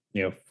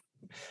 You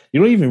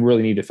don't even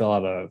really need to fill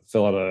out a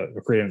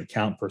create an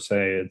account per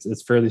se.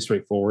 It's fairly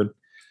straightforward.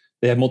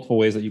 They have multiple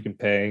ways that you can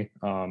pay,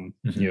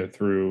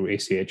 through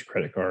ACH,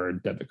 credit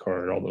card, debit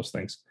card, all those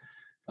things.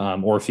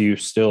 Or if you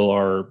still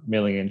are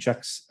mailing in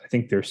checks, I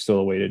think there's still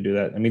a way to do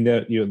that. I mean,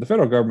 the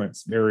federal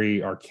government's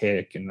very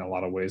archaic in a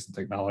lot of ways in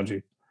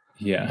technology.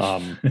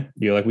 Yeah.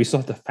 Like we still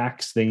have to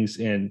fax things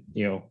in,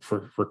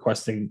 for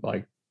requesting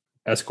like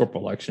S corp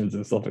elections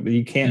and stuff like that.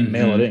 You can't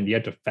mail it in. You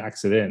have to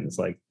fax it in. It's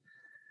like,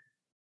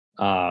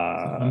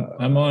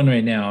 I'm on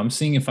right now. I'm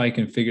seeing if I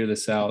can figure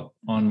this out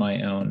on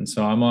my own.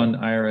 So I'm on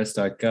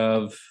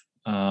irs.gov.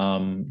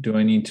 Do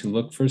I need to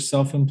look for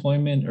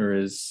self-employment,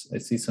 or I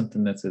see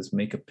something that says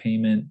make a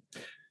payment?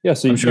 Yeah,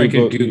 so I'm sure I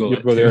could Google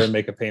it. Go there and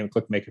make a payment,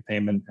 click make a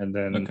payment, and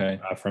then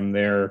from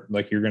there,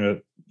 like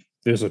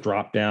there's a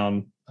drop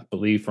down, I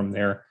believe, from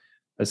there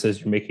that says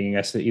you're making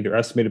either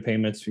estimated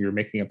payments, or you're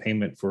making a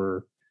payment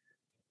for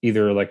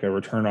either like a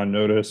return on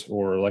notice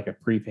or like a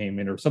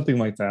prepayment or something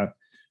like that.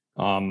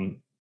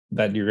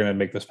 That you're going to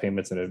make those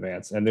payments in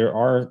advance. And there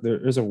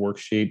is a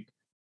worksheet.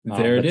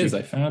 There it is.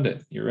 I found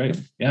it. You're right.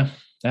 Yeah,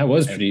 that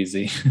was pretty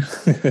easy.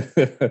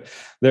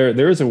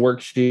 There is a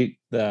worksheet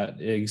that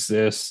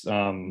exists.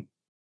 I'm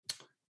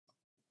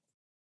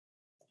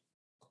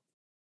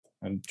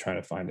trying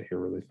to find it here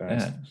really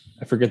fast.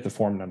 I forget the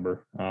form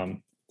number.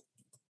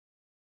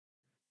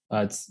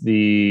 It's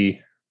the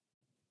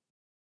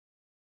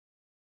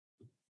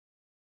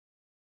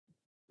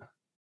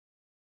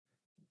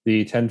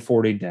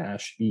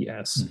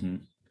 1040-ES.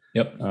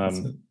 Yep.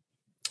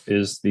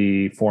 Is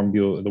the form the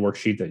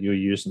worksheet that you'll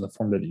use and the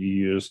form that you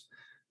use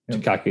to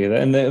calculate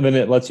that. And then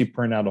it lets you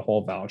print out a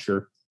whole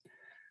voucher.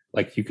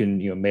 Like you can,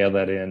 mail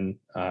that in,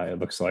 it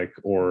looks like,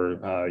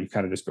 or you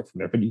kind of just go from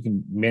there. But you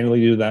can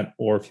manually do that,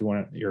 or if you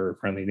want your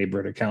friendly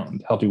neighborhood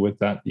accountant to help you with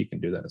that, you can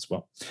do that as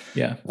well.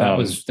 Yeah,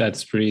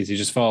 that's pretty easy.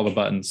 Just follow the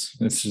buttons.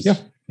 It's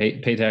just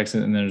pay tax,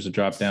 and then there's a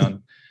drop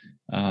down.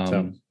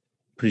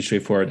 Pretty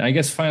straightforward. I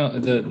guess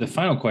the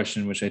final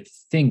question, which I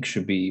think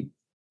should be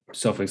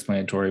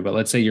self-explanatory, but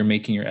let's say you're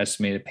making your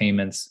estimated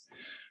payments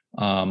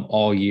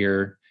all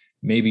year.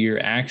 Maybe your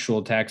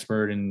actual tax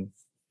burden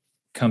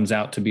comes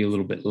out to be a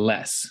little bit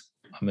less.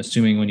 I'm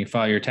assuming when you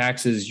file your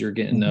taxes, you're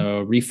getting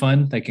a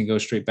refund that can go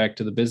straight back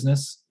to the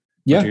business.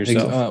 To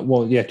yourself.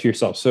 To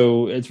yourself.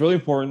 So it's really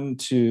important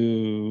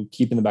to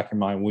keep in the back of your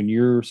mind when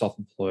you're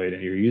self-employed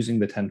and you're using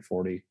the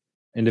 1040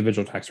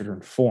 individual tax return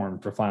form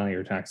for filing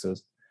your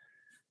taxes.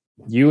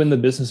 You and the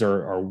business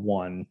are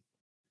one.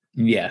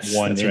 Yes,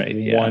 that's right.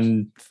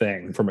 One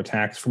thing from a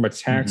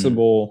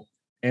taxable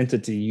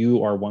entity.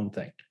 You are one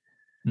thing.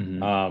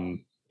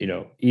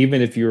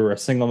 Even if you're a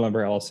single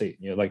member LLC,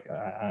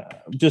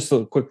 just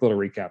a quick little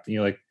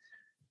recap.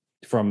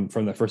 From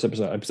the first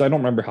episode, because I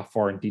don't remember how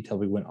far in detail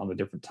we went on the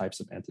different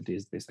types of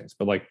entities, these things.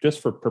 But like just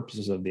for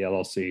purposes of the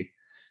LLC,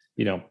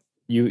 you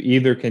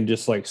either can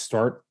just like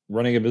start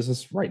running a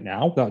business right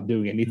now without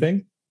doing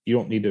anything. You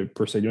don't need to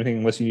per se do anything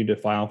unless you need to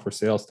file for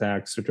sales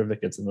tax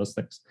certificates and those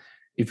things.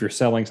 If you're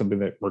selling something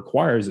that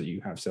requires that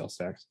you have sales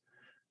tax,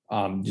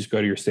 just go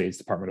to your state's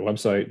Department of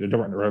Website, the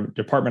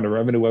Department of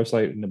Revenue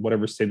website in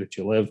whatever state that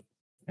you live,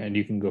 and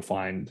you can go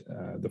find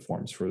the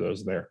forms for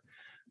those there.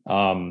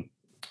 And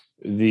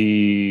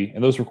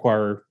those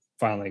require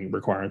filing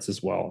requirements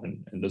as well,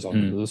 and those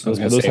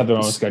have their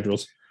own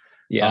schedules.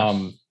 Yeah.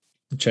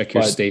 Check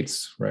your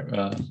state's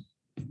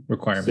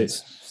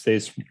requirements.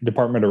 State's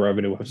Department of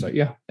Revenue website.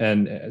 Yeah.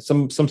 And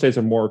some states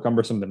are more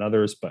cumbersome than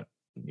others, but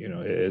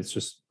it's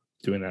just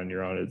doing that on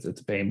your own. It's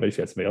a pain, but if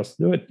you have somebody else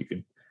to do it, you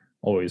can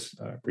always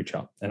reach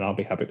out, and I'll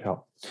be happy to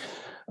help.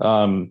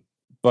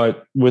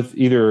 But with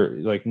either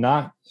like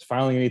not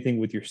filing anything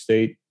with your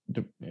state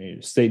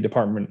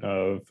Department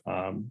of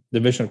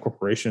Division of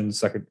Corporations,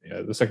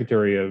 the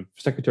Secretary of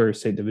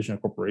State Division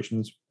of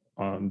Corporations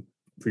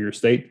for your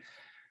state,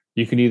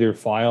 you can either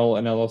file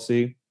an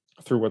LLC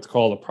through what's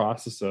called a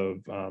process of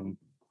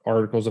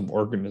articles of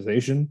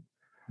organization.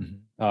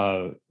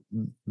 The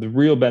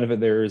real benefit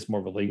there is more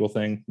of a legal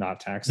thing, not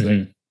tax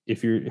thing.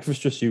 If it's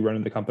just you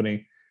running the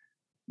company,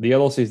 the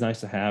LLC is nice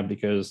to have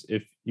because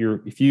if your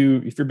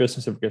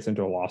business ever gets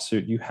into a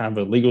lawsuit, you have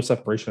a legal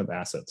separation of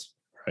assets,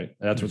 right?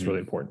 And that's what's really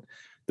important.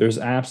 There's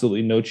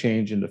absolutely no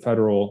change in the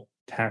federal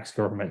tax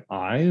government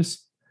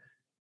eyes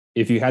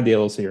if you had the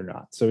LLC or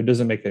not. So it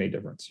doesn't make any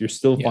difference. You're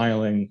still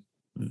filing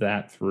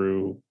that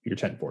through your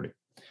 1040.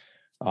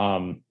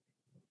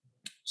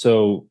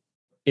 So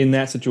in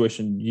that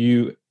situation,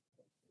 you,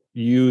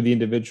 the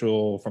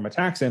individual from a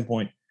tax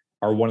standpoint,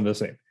 are one and the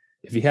same.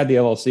 If you had the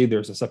LLC,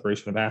 there's a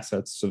separation of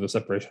assets, so the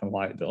separation of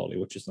liability,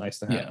 which is nice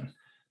to have.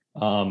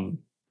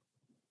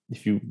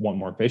 If you want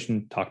more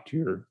information, talk to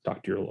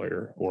your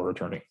lawyer or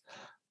attorney.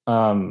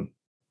 On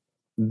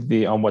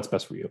what's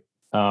best for you.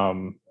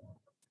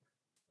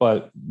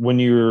 But when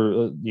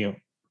you're,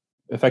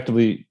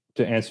 effectively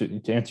to answer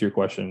your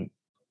question,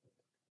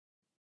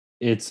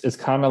 it's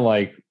kind of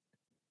like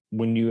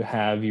when you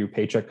have your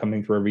paycheck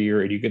coming through every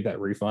year and you get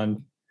that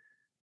refund,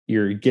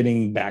 you're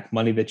getting back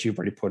money that you've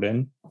already put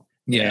in.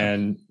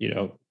 And,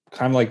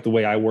 kind of like the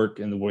way I work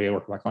and the way I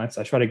work with my clients,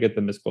 I try to get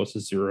them as close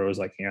to zero as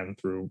I can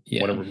through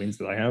whatever means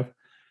that I have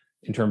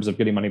in terms of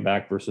getting money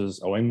back versus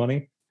owing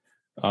money.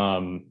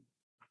 But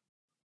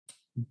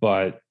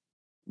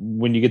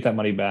when you get that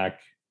money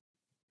back,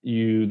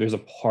 there's a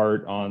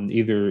part on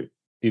either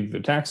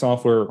the tax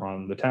software or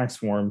on the tax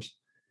forms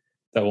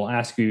that will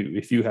ask you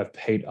if you have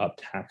paid up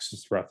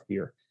taxes throughout the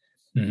year.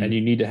 And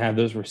you need to have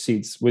those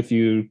receipts with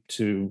you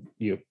to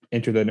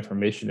enter that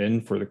information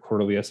in for the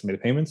quarterly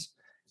estimated payments.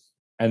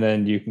 And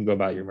then you can go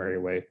about your merry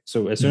way.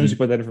 So as soon as you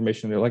put that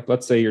information there, like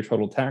let's say your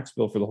total tax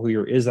bill for the whole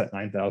year is at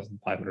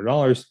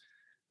 $9,500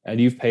 and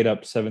you've paid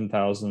up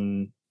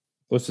 $7,000,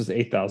 let's just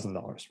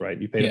 $8,000,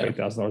 right? You paid up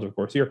 $8,000 over the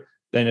course of the year.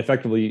 Then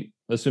effectively,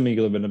 assuming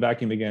you live in a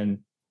vacuum again,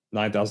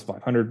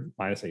 $9,500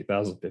 minus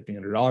 $8,000,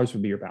 $1,500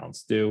 would be your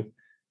balance due.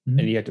 And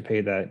you have to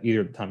pay that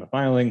either at the time of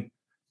filing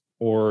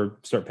or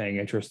start paying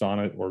interest on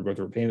it or go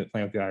through a payment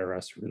plan with the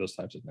IRS or those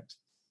types of things.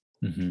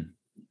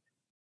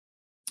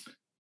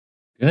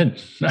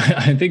 Good.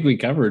 I think we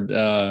covered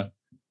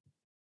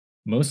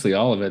mostly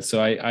all of it.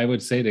 So I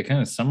would say to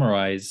kind of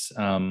summarize,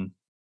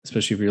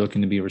 especially if you're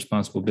looking to be a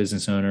responsible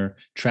business owner,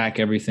 track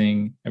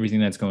everything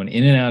that's going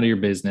in and out of your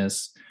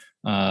business.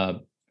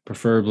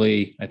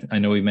 Preferably, I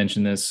know we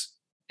mentioned this,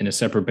 in a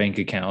separate bank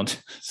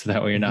account, so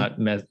that way you're not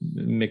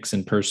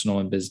mixing personal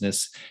and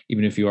business.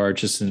 Even if you are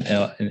just an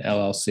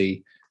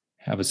LLC,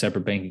 have a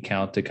separate bank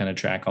account to kind of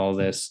track all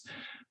this.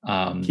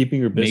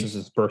 Keeping your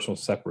business personal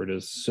separate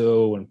is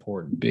so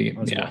important. It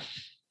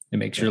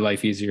makes your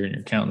life easier and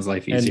your accountant's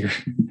life easier.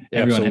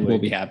 Everyone will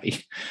be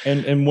happy.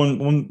 And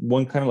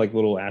one kind of like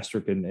little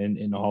asterisk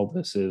in all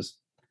this is,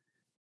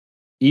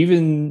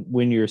 even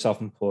when you're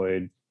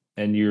self-employed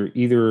and you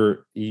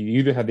either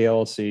have the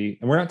LLC,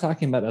 and we're not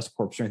talking about S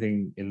corps or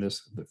anything in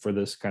this for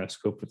this kind of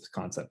scope of this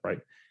concept, right?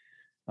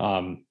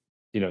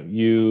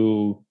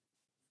 You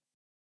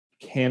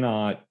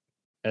cannot,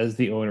 as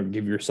the owner,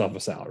 give yourself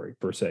a salary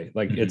per se.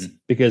 Like it's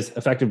because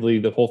effectively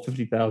the whole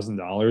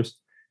 $50,000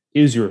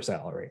 is your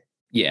salary.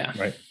 Yeah.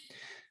 Right.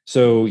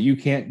 So you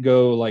can't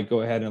go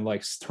ahead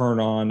and turn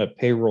on a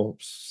payroll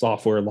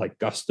software like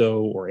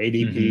Gusto or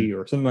ADP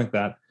or something like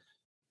that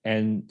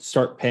and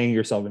start paying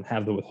yourself and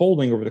have the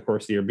withholding over the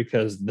course of the year,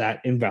 because that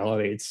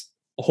invalidates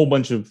a whole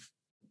bunch of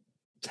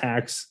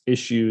tax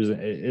issues.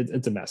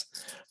 It's a mess.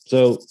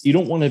 So you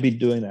don't want to be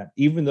doing that,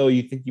 even though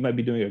you think you might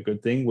be doing a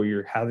good thing where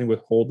you're having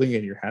withholding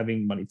and you're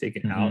having money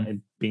taken out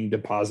and being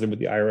deposited with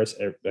the IRS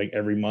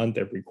every month,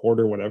 every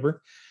quarter,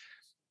 whatever.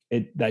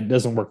 That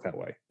doesn't work that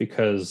way,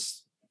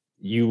 because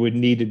you would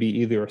need to be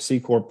either a C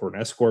corp or an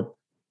S corp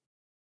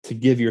to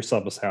give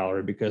yourself a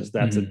salary, because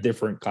that's a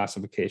different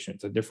classification.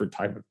 It's a different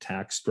type of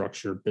tax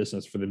structure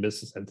business for the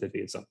business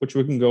entity itself, which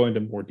we can go into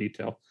more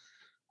detail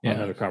on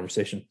another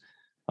conversation.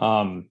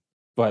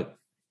 But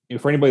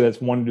for anybody that's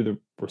wanting to do the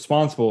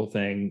responsible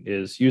thing,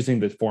 is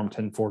using the form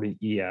 1040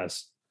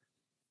 ES,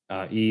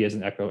 E as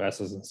in Echo,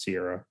 S as in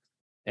Sierra,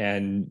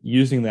 and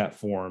using that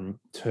form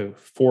to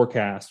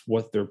forecast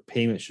what their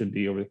payment should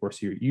be over the course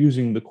of the year,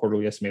 using the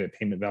quarterly estimated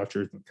payment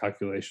vouchers and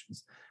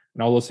calculations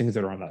and all those things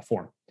that are on that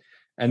form.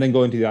 And then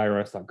going to the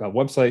IRS.gov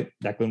website.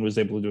 Declan was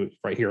able to do it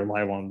right here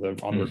live on the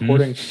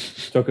recording.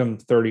 Took him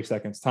 30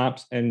 seconds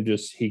tops, and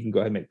he can go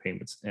ahead and make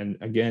payments. And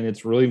again,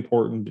 it's really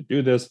important to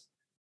do this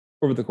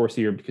over the course of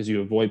the year, because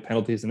you avoid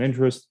penalties and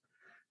interest.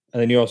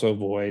 And then you also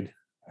avoid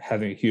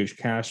having a huge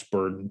cash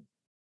burden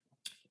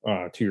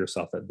to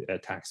yourself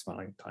at tax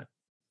filing time.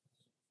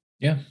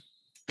 Yeah,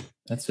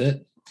 that's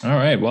it. All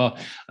right. Well,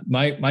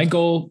 my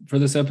goal for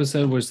this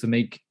episode was to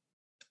make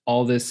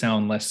all this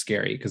sound less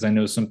scary, because I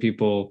know some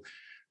people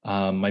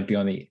might be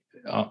on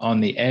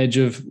the edge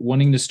of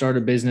wanting to start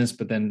a business,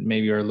 but then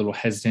maybe are a little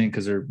hesitant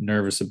because they're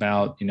nervous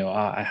about,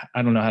 I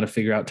don't know how to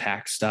figure out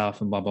tax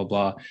stuff and blah, blah,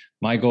 blah.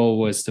 My goal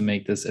was to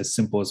make this as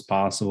simple as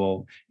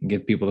possible and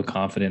give people the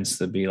confidence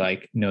to be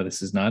like, no,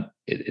 this is not,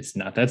 it's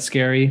not that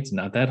scary. It's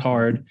not that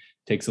hard. It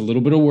takes a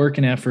little bit of work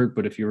and effort,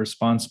 but if you're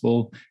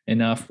responsible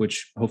enough,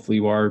 which hopefully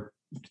you are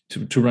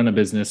to run a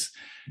business,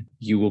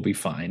 you will be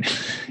fine.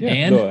 Yeah,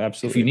 and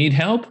absolutely. If you need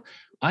help,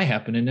 I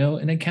happen to know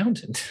an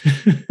accountant.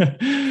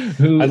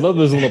 I love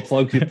those little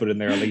plugs you put in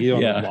there. Like you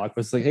don't block,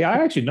 but it's like, hey,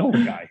 I actually know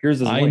a guy. Here's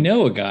his link. I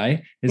know a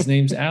guy. His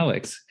name's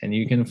Alex, and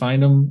you can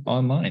find him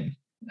online.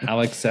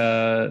 Alex,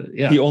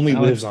 he only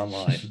lives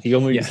online. He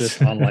only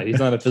exists online. He's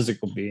not a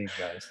physical being,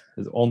 guys.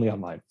 He's only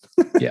online.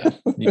 Yeah,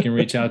 you can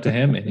reach out to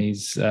him, and he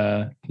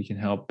can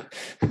help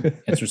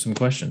answer some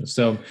questions.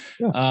 So,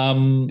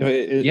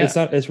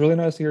 it's really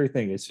not a scary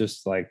thing. It's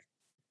just like,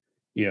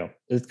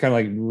 it's kind of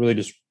like really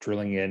just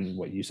drilling in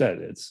what you said.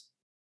 It's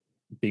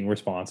being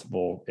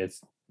responsible.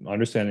 It's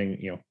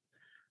understanding,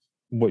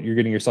 what you're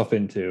getting yourself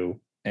into,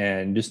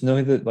 and just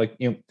knowing that, like,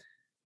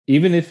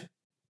 even if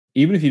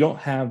you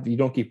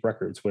don't keep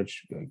records,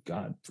 which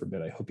God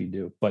forbid, I hope you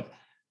do, but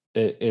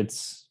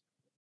it's,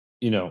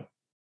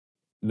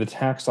 the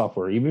tax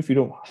software, even if you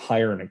don't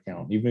hire an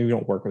accountant, even if you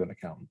don't work with an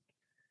accountant,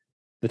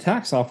 the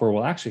tax software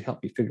will actually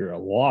help you figure a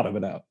lot of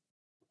it out.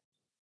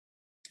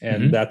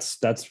 And that's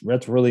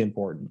really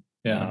important.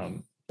 Yeah.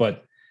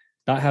 But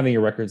not having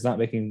your records, not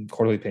making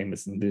quarterly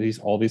payments, and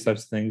all these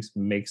types of things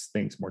makes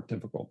things more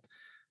difficult.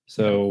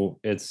 So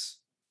it's,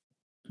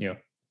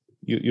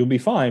 you'll be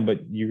fine, but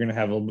you're going to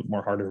have a little bit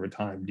more harder of a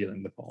time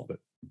dealing with all of it.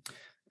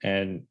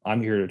 And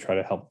I'm here to try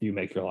to help you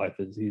make your life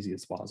as easy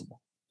as possible.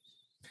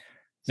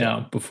 So,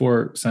 now,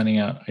 before signing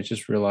out, I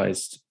just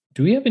realized,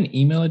 do we have an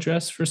email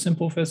address for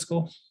Simple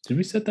Fiscal? Did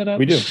we set that up?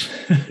 We do.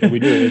 Yeah, we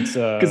do. It's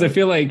because I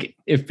feel like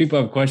if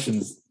people have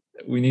questions,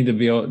 they need to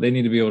be able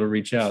to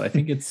reach out. I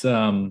think it's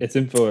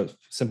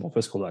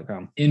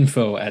info@simplefiscal.com.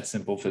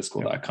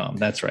 info@simplefiscal.com.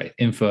 That's right.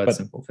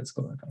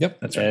 Info@simplefiscal.com. Yep.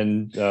 That's right.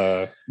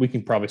 And we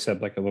can probably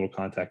set like a little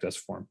contact us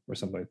form or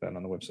something like that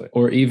on the website.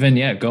 Or even,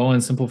 go on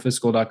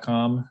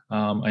simplefiscal.com.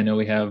 I know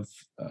we have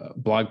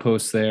blog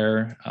posts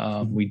there.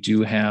 We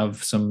do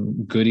have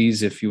some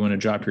goodies if you want to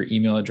drop your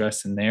email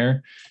address in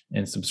there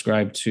and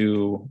subscribe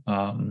to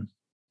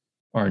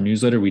our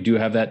newsletter. We do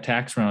have that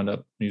tax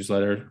roundup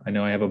newsletter. I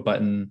know I have a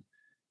button.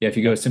 Yeah, if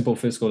you go to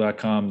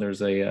simplefiscal.com,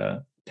 there's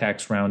a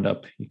tax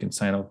roundup. You can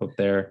sign up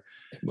there.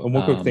 And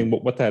one quick thing,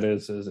 what that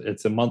is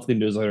it's a monthly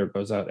newsletter. It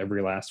goes out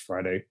every last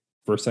Friday,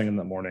 first thing in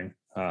the morning,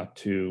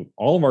 to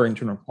all of our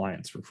internal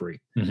clients for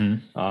free.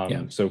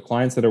 So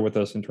clients that are with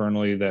us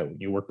internally that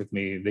you work with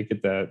me, they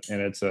get that.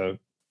 And it's a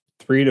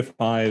 3 to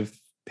 5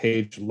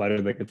 page letter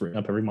that gets written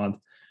up every month.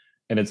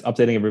 And it's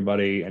updating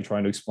everybody and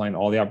trying to explain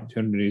all the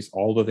opportunities,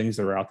 all the things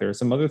that are out there.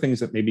 Some other things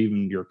that maybe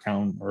even your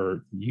accountant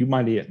or you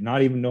might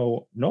not even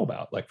know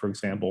about. Like, for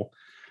example,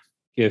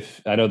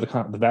 if I know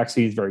the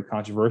vaccine is very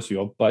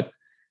controversial, but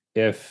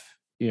if,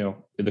 the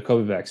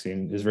COVID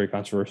vaccine is very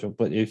controversial,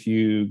 but if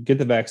you get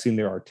the vaccine,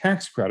 there are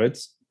tax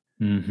credits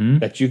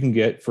that you can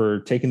get for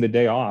taking the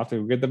day off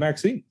to get the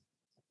vaccine.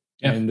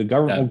 Yeah, and the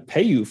government will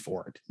pay you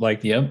for it.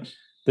 Like,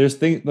 there's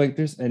things like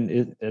this,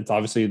 and it's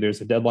obviously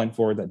there's a deadline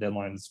for it. That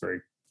deadline is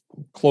very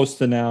close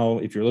to now.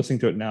 If you're listening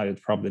to it now,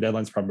 the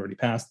deadline's probably already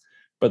passed.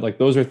 But like,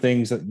 those are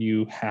things that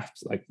you have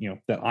to, like,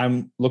 that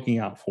I'm looking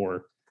out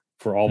for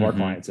all of our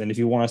clients. And if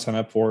you want to sign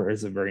up for it,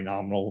 it's a very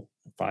nominal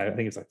I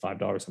think it's like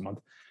 $5 a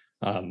month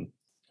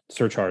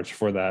surcharge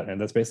for that.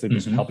 And that's basically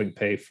just helping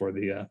pay for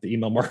the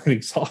email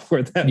marketing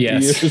software that we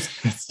use.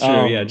 That's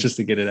true. Just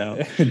to get it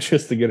out.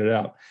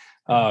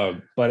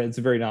 But it's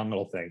a very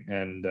nominal thing.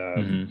 And,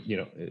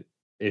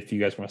 if you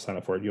guys want to sign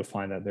up for it, you'll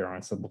find that there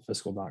on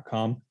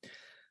simplefiscal.com.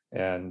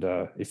 And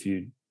if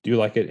you do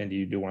like it and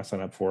you do want to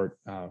sign up for it,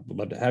 we'd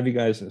love to have you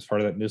guys as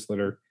part of that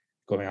newsletter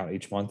going out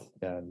each month.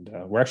 And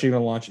we're actually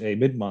going to launch a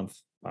mid-month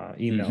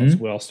email as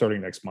well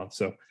starting next month.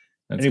 So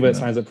anybody that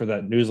signs up for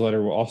that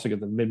newsletter will also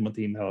get the mid-month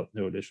email at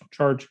no additional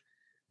charge.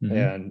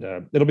 And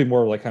it'll be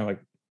more like kind of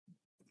like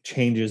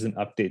changes and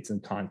updates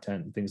and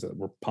content and things that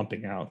we're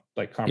pumping out,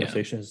 like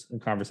conversations and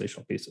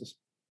conversational pieces.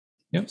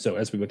 So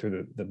as we go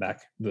through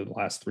the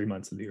last 3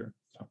 months of the year.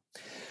 So.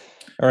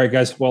 All right,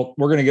 guys. Well,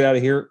 we're going to get out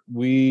of here.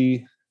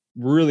 We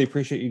really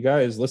appreciate you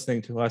guys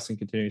listening to us and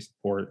continuing to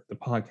support the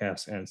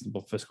podcast and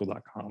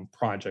simplefiscal.com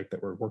project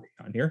that we're working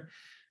on here.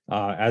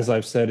 As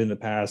I've said in the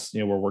past,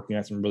 we're working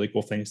on some really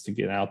cool things to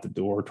get out the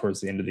door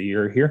towards the end of the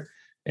year here.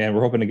 And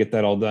we're hoping to get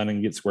that all done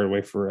and get squared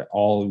away for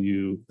all of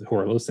you who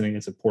are listening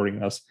and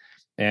supporting us.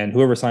 And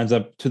whoever signs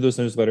up to those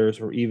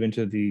newsletters or even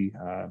to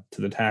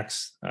the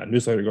tax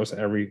newsletter goes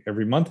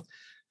every month,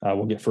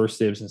 we'll get first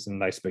dibs and some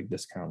nice big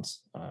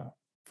discounts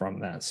from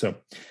that. So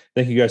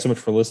thank you guys so much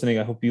for listening.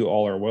 I hope you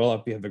all are well. I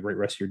hope you have a great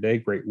rest of your day,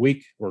 great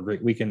week, or a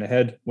great weekend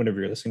ahead whenever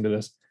you're listening to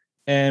this.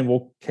 And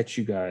we'll catch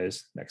you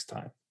guys next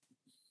time.